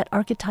 you see that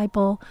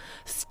archetypal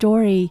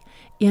story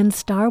in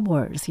Star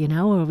Wars,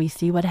 where we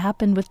see what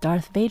happened with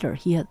Darth Vader.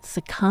 He had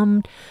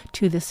succumbed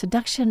to the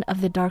seduction of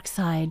the dark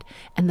side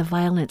and the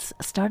violence,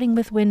 starting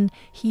with when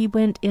he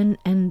went in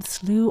and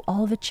slew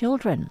all the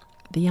children,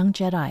 the young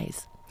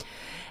Jedis.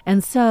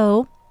 And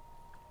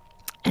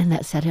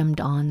that set him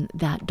on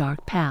that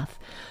dark path.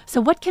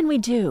 So what can we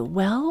do?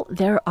 Well,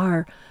 there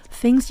are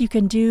things you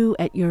can do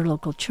at your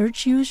local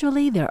church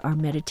usually. There are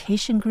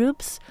meditation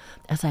groups.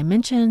 As I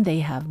mentioned, they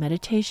have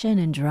meditation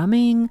and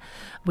drumming,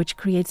 which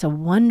creates a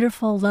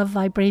wonderful love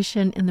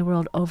vibration in the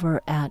world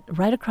over at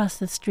right across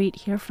the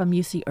street here from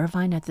UC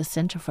Irvine at the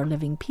Center for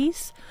Living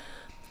Peace.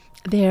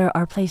 There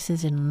are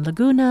places in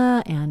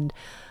Laguna and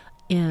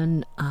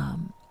in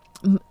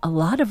a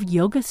lot of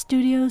yoga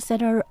studios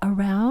that are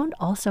around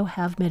also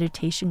have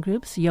meditation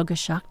groups. Yoga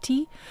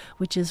Shakti,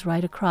 which is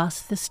right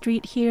across the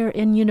street here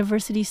in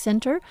University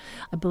Center.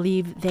 I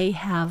believe they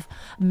have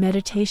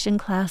meditation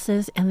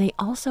classes, and they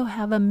also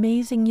have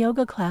amazing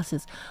yoga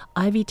classes.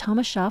 Ivy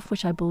Tomashoff,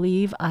 which I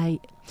believe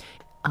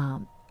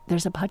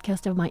there's a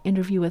podcast of my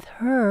interview with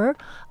her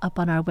up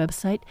on our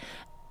website,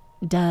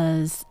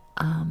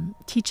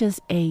 teaches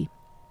a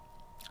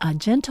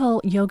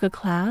gentle yoga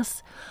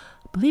class.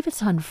 I believe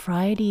it's on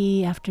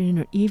Friday afternoon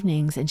or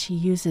evenings, and she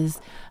uses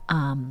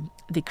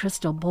the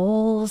crystal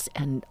bowls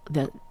and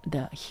the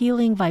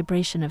healing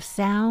vibration of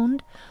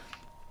sound.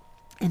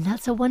 And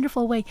that's a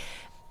wonderful way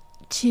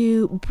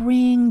to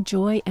bring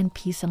joy and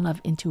peace and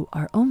love into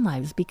our own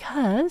lives,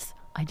 because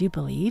I do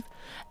believe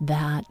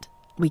that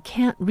we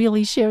can't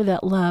really share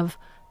that love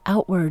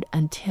outward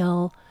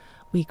until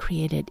we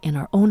create it in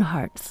our own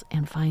hearts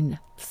and find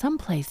some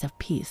place of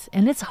peace.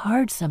 And it's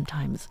hard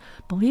sometimes.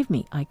 Believe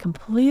me, I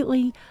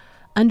completely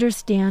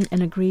understand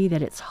and agree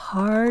that it's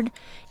hard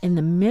in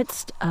the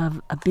midst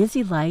of a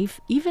busy life,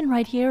 even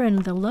right here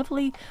in the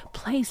lovely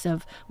place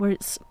of where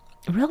it's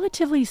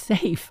relatively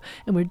safe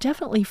and we're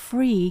definitely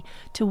free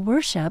to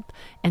worship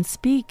and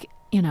speak,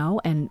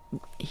 and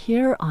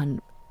here on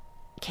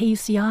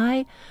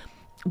KUCI,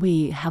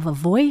 we have a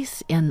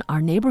voice in our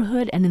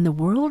neighborhood and in the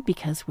world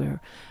because we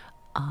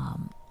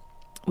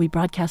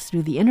broadcast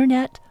through the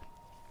internet,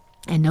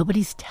 and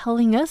nobody's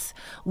telling us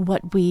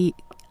what we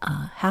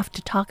have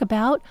to talk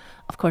about.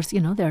 Of course,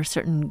 there are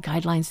certain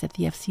guidelines that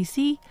the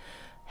FCC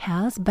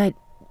has, but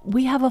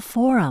we have a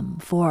forum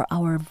for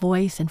our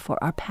voice and for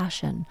our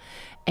passion.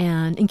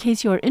 And in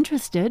case you are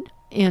interested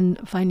in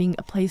finding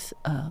a place,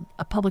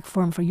 a public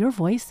forum for your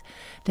voice,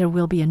 there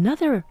will be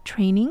another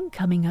training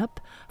coming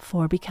up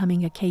for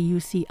becoming a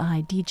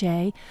KUCI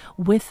DJ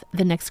with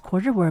the next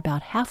quarter. We're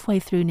about halfway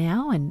through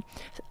now, and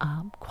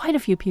quite a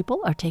few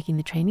people are taking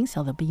the training,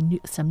 so there'll be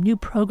some new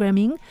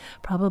programming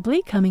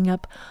probably coming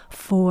up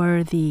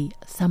for the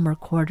summer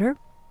quarter.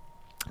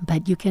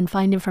 But you can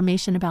find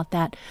information about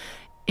that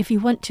if you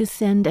want to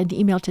send an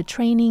email to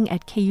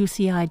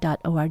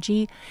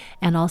training@kuci.org,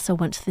 and also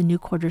once the new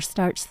quarter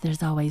starts,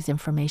 there's always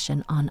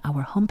information on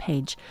our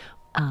homepage.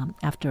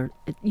 After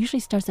it usually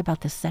starts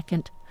about the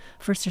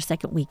first or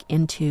second week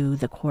into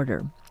the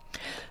quarter.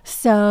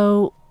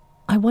 So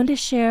I want to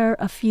share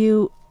a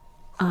few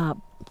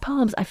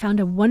poems. I found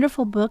a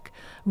wonderful book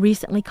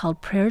recently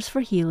called Prayers for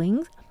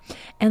Healing.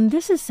 And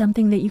this is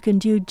something that you can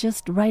do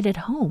just right at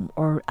home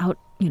or out,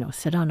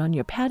 sit on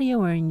your patio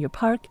or in your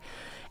park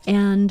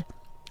and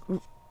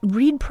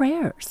read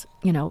prayers,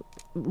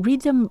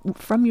 read them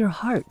from your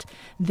heart.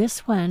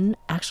 This one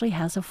actually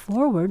has a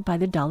foreword by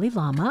the Dalai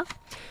Lama,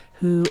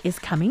 who is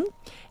coming,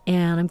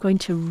 and I'm going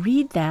to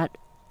read that.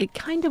 It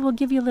kind of will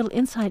give you a little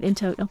insight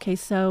into, okay,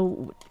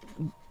 so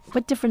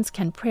what difference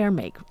can prayer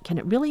make? Can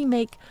it really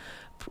make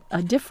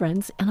a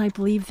difference? And I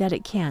believe that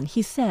it can.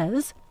 He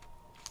says,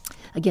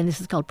 again,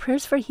 this is called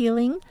Prayers for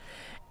Healing,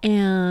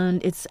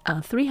 and it's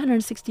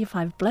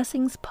 365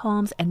 blessings,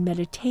 poems, and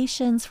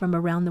meditations from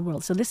around the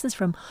world. So this is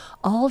from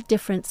all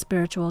different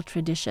spiritual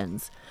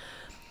traditions.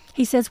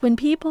 He says, when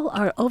people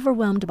are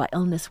overwhelmed by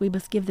illness, we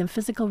must give them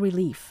physical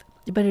relief.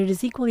 But it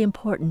is equally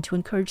important to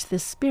encourage the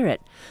spirit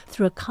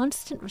through a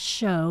constant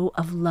show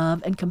of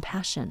love and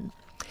compassion.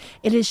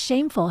 It is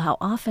shameful how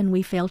often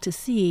we fail to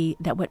see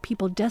that what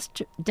people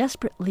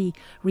desperately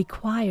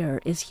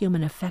require is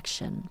human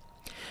affection.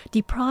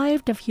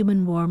 Deprived of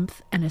human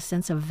warmth and a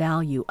sense of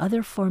value,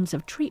 other forms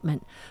of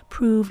treatment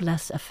prove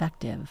less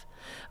effective.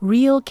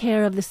 Real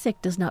care of the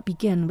sick does not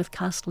begin with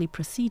costly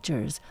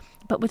procedures,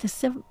 but with a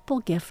simple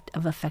gift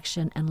of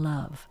affection and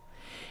love.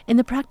 In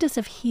the practice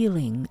of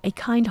healing, a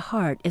kind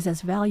heart is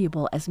as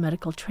valuable as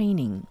medical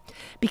training,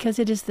 because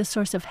it is the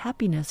source of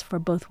happiness for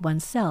both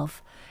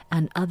oneself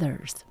and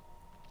others.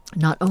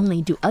 Not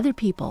only do other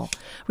people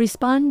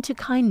respond to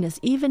kindness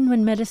even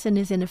when medicine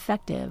is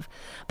ineffective,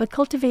 but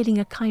cultivating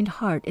a kind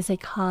heart is a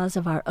cause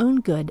of our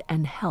own good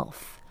and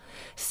health.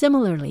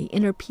 Similarly,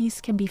 inner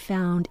peace can be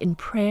found in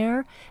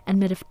prayer and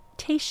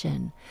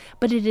meditation,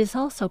 but it is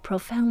also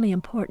profoundly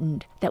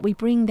important that we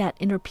bring that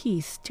inner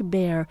peace to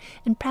bear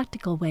in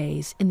practical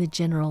ways in the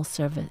generous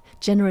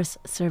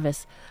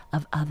service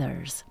of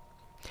others.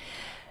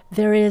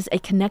 There is a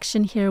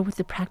connection here with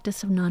the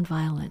practice of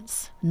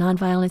nonviolence.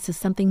 Nonviolence is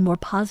something more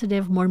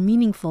positive, more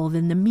meaningful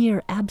than the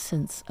mere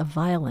absence of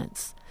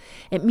violence.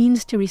 It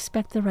means to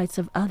respect the rights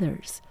of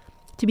others,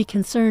 to be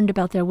concerned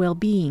about their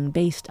well-being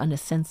based on a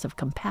sense of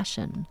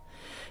compassion.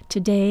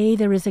 Today,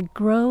 there is a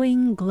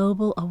growing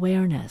global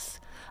awareness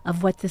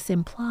of what this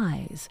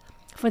implies,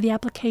 for the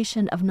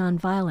application of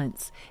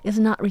nonviolence is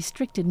not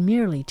restricted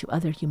merely to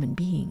other human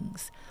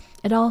beings.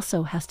 It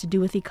also has to do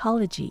with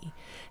ecology,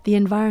 the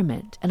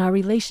environment, and our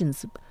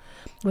relations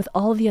with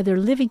all the other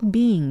living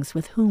beings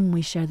with whom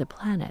we share the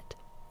planet.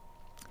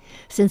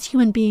 Since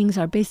human beings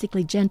are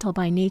basically gentle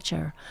by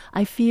nature,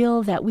 I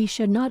feel that we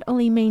should not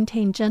only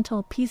maintain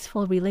gentle,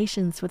 peaceful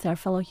relations with our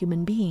fellow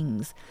human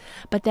beings,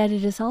 but that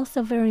it is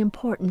also very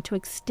important to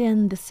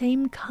extend the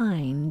same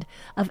kind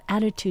of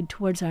attitude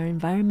towards our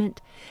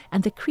environment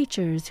and the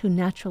creatures who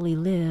naturally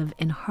live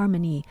in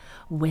harmony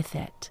with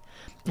it.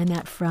 And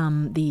that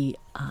from the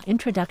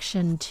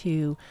introduction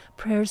to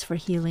Prayers for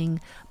Healing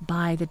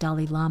by the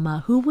Dalai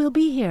Lama, who will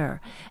be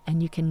here.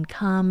 And you can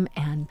come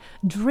and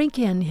drink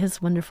in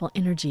his wonderful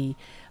energy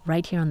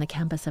right here on the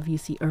campus of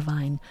UC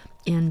Irvine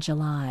in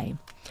July.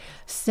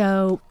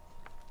 So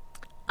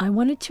I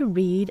wanted to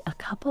read a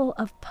couple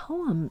of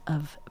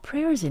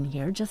prayers in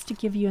here just to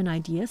give you an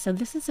idea. So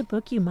this is a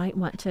book you might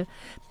want to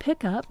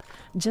pick up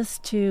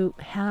just to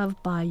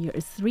have by your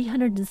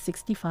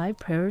 365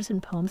 prayers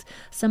and poems.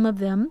 Some of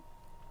them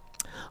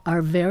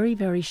are very,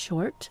 very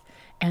short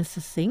and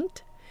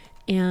succinct,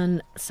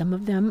 and some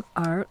of them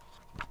are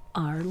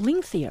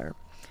lengthier.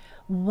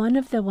 One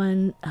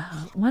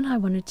I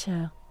wanted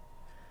to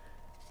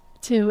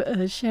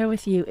share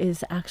with you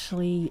is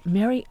actually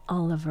Mary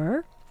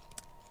Oliver,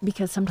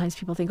 because sometimes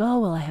people think, oh,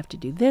 well, I have to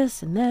do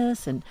this and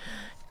this, and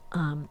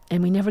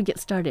we never get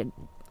started.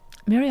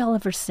 Mary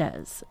Oliver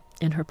says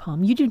in her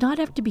poem, "You do not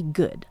have to be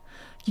good.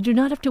 You do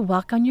not have to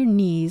walk on your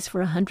knees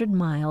for 100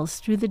 miles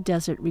through the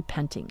desert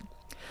repenting.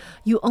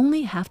 You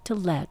only have to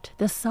let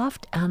the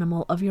soft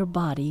animal of your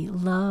body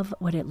love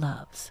what it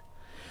loves.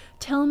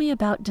 Tell me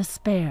about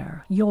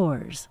despair,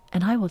 yours,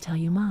 and I will tell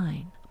you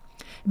mine.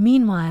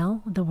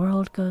 Meanwhile, the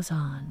world goes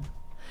on.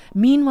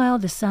 Meanwhile,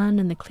 the sun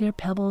and the clear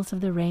pebbles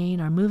of the rain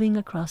are moving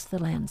across the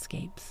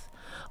landscapes,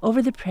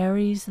 over the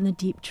prairies and the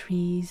deep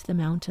trees, the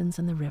mountains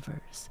and the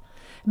rivers.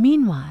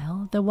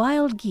 Meanwhile, the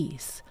wild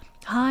geese,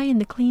 high in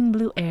the clean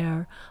blue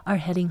air, are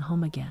heading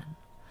home again.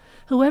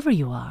 Whoever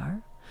you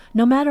are,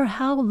 no matter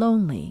how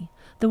lonely,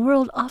 the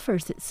world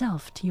offers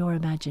itself to your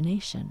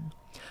imagination,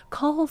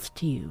 calls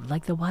to you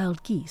like the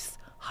wild geese,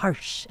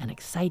 harsh and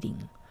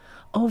exciting,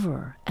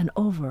 over and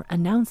over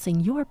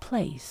announcing your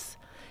place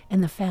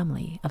in the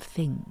family of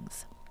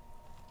things."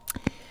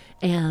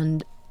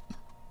 And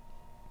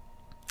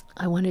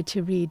I wanted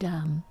to read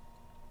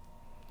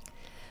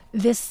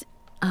this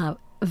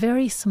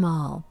very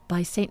small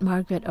by St.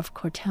 Margaret of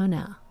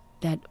Cortona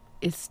that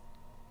is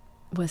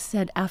was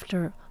said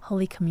after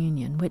Holy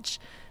Communion, which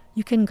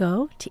you can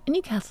go to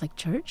any Catholic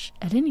church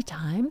at any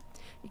time.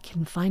 You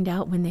can find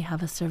out when they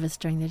have a service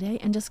during the day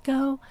and just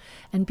go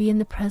and be in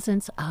the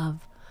presence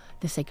of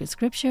the sacred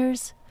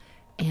scriptures.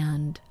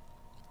 And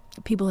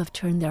people have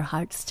turned their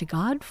hearts to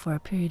God for a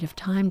period of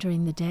time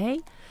during the day.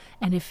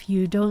 And if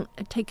you don't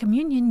take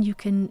communion, you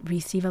can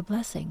receive a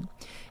blessing.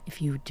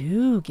 If you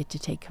do get to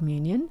take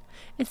communion,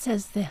 it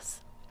says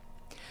this.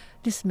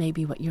 This may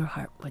be what your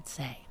heart would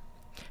say.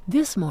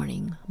 This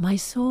morning, my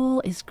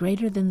soul is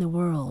greater than the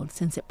world,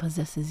 since it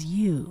possesses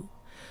you,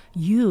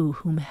 you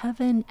whom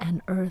heaven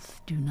and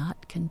earth do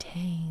not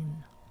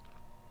contain.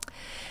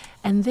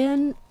 And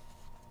then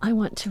I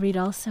want to read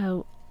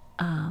also,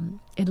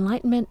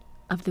 enlightenment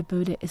of the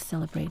Buddha is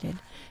celebrated.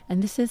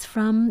 And this is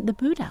from the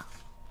Buddha.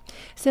 It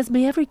says,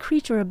 may every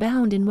creature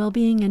abound in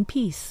well-being and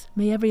peace.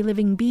 May every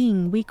living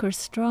being, weak or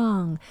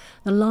strong,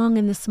 the long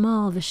and the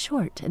small, the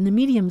short and the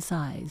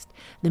medium-sized,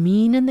 the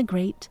mean and the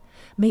great,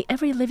 may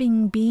every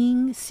living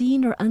being,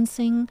 seen or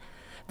unseen,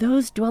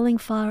 those dwelling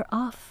far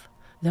off,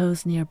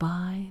 those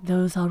nearby,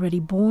 those already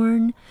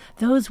born,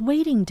 those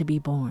waiting to be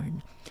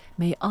born,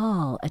 may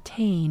all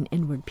attain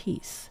inward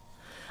peace.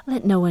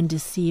 Let no one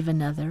deceive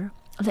another.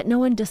 Let no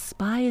one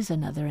despise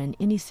another in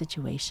any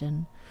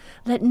situation.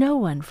 Let no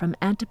one from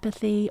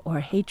antipathy or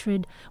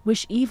hatred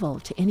wish evil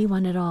to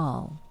anyone at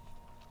all.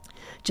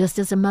 Just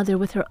as a mother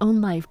with her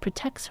own life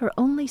protects her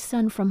only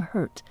son from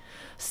hurt,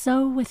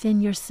 so within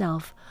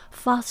yourself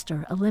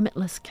foster a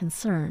limitless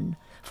concern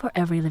for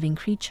every living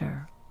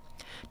creature.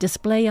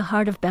 Display a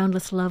heart of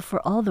boundless love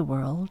for all the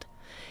world,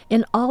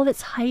 in all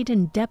its height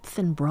and depth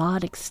and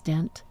broad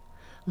extent.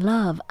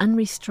 Love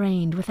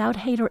unrestrained, without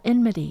hate or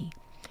enmity.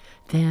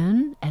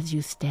 Then, as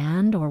you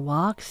stand or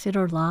walk, sit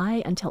or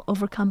lie until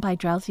overcome by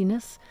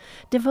drowsiness,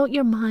 devote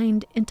your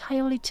mind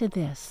entirely to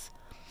this.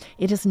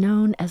 It is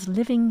known as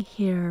living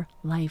here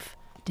life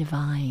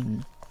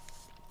divine.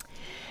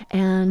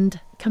 And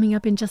coming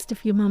up in just a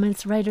few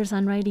moments, Writers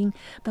on Writing.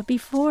 But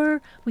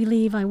before we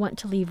leave, I want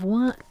to leave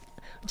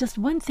just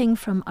one thing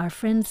from our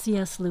friend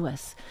C.S.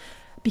 Lewis,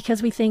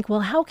 because we think,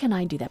 well, how can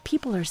I do that?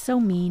 People are so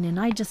mean, and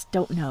I just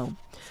don't know.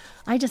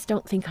 I just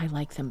don't think I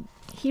like them.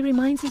 He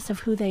reminds us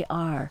of who they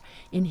are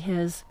in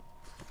his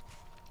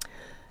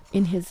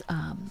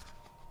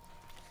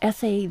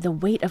essay, The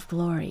Weight of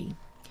Glory.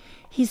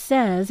 He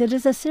says, it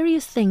is a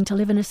serious thing to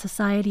live in a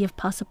society of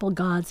possible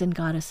gods and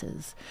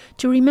goddesses,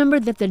 to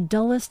remember that the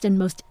dullest and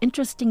most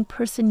interesting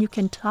person you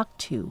can talk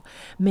to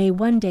may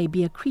one day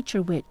be a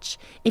creature which,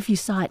 if you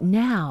saw it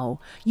now,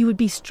 you would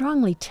be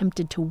strongly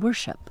tempted to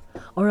worship,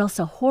 or else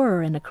a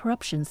horror and a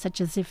corruption such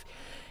as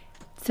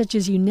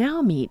you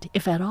now meet,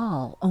 if at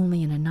all,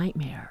 only in a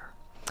nightmare.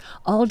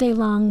 All day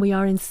long we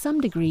are in some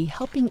degree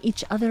helping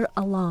each other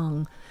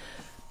along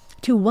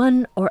to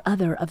one or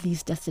other of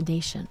these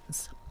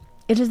destinations.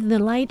 It is in the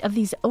light of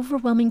these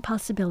overwhelming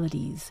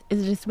possibilities, it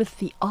is with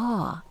the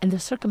awe and the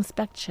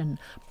circumspection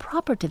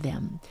proper to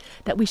them,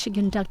 that we should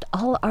conduct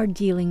all our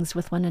dealings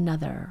with one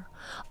another,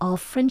 all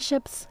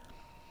friendships,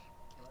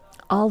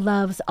 all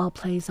loves, all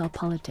plays, all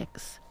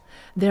politics.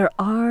 There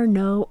are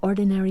no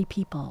ordinary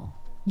people.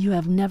 You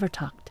have never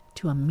talked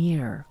to a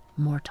mere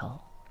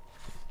mortal.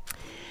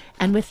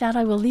 And with that,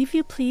 I will leave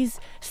you.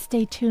 Please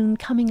stay tuned.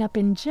 Coming up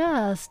in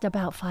just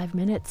about 5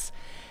 minutes,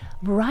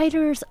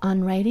 Writers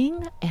on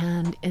Writing.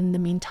 And in the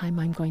meantime,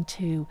 I'm going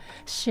to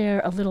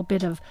share a little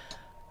bit of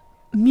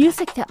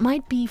music that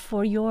might be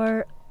for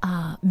your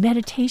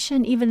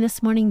meditation even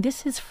this morning.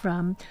 This is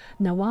from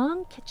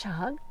Nawang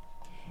Kichag.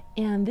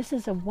 And this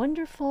is a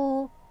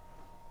wonderful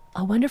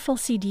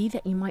CD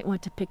that you might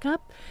want to pick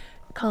up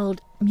called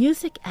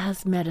Music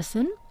as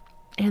Medicine.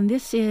 And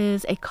this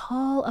is a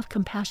call of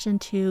compassion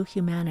to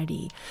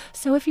humanity.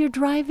 So if you're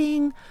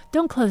driving,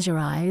 don't close your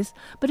eyes.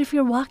 But if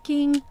you're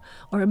walking,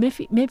 or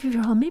maybe if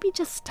you're home, maybe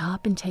just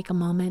stop and take a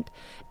moment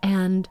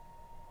and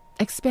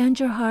expand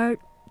your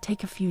heart.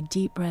 Take a few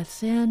deep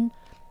breaths in,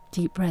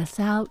 deep breaths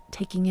out,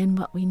 taking in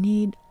what we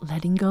need,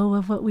 letting go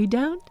of what we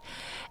don't.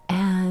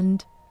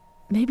 And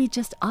maybe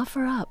just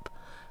offer up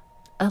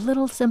a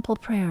little simple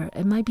prayer.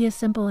 It might be as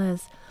simple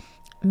as,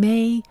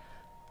 may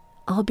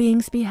all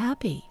beings be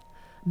happy.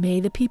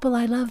 May the people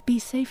I love be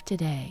safe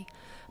today.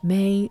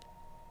 May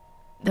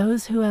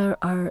those who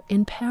are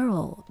in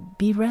peril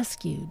be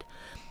rescued.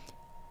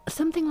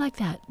 Something like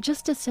that,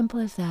 just as simple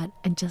as that,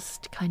 and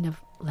just kind of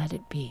let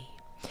it be.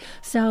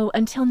 So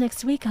until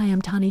next week, I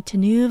am Tani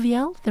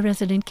Tenuviel, the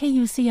resident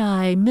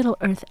KUCI Middle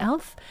Earth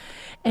Elf,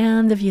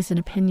 and the views and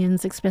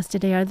opinions expressed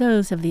today are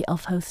those of the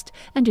Elf host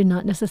and do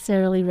not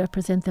necessarily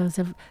represent those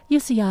of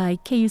UCI,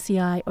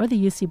 KUCI, or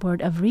the UC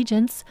Board of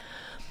Regents.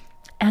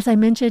 As I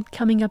mentioned,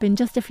 coming up in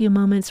just a few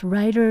moments,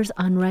 Writers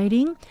on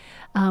Writing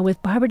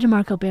with Barbara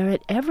DeMarco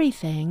Barrett,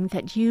 everything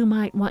that you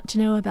might want to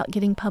know about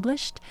getting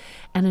published.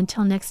 And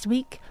until next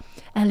week,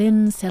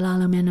 Alin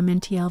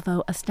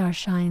Selalomena a star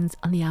shines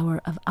on the hour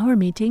of our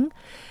meeting.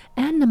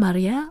 And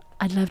Namaria,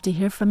 I'd love to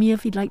hear from you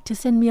if you'd like to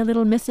send me a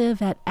little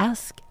missive at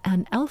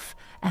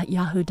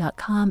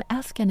askanelf@yahoo.com,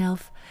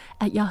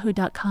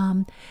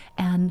 askanelf@yahoo.com,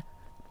 and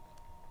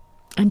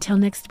Until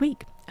next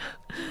week,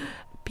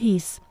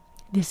 peace.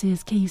 This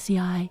is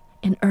KUCI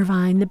in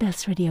Irvine, the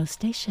best radio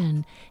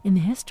station in the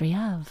history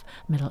of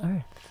Middle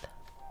Earth.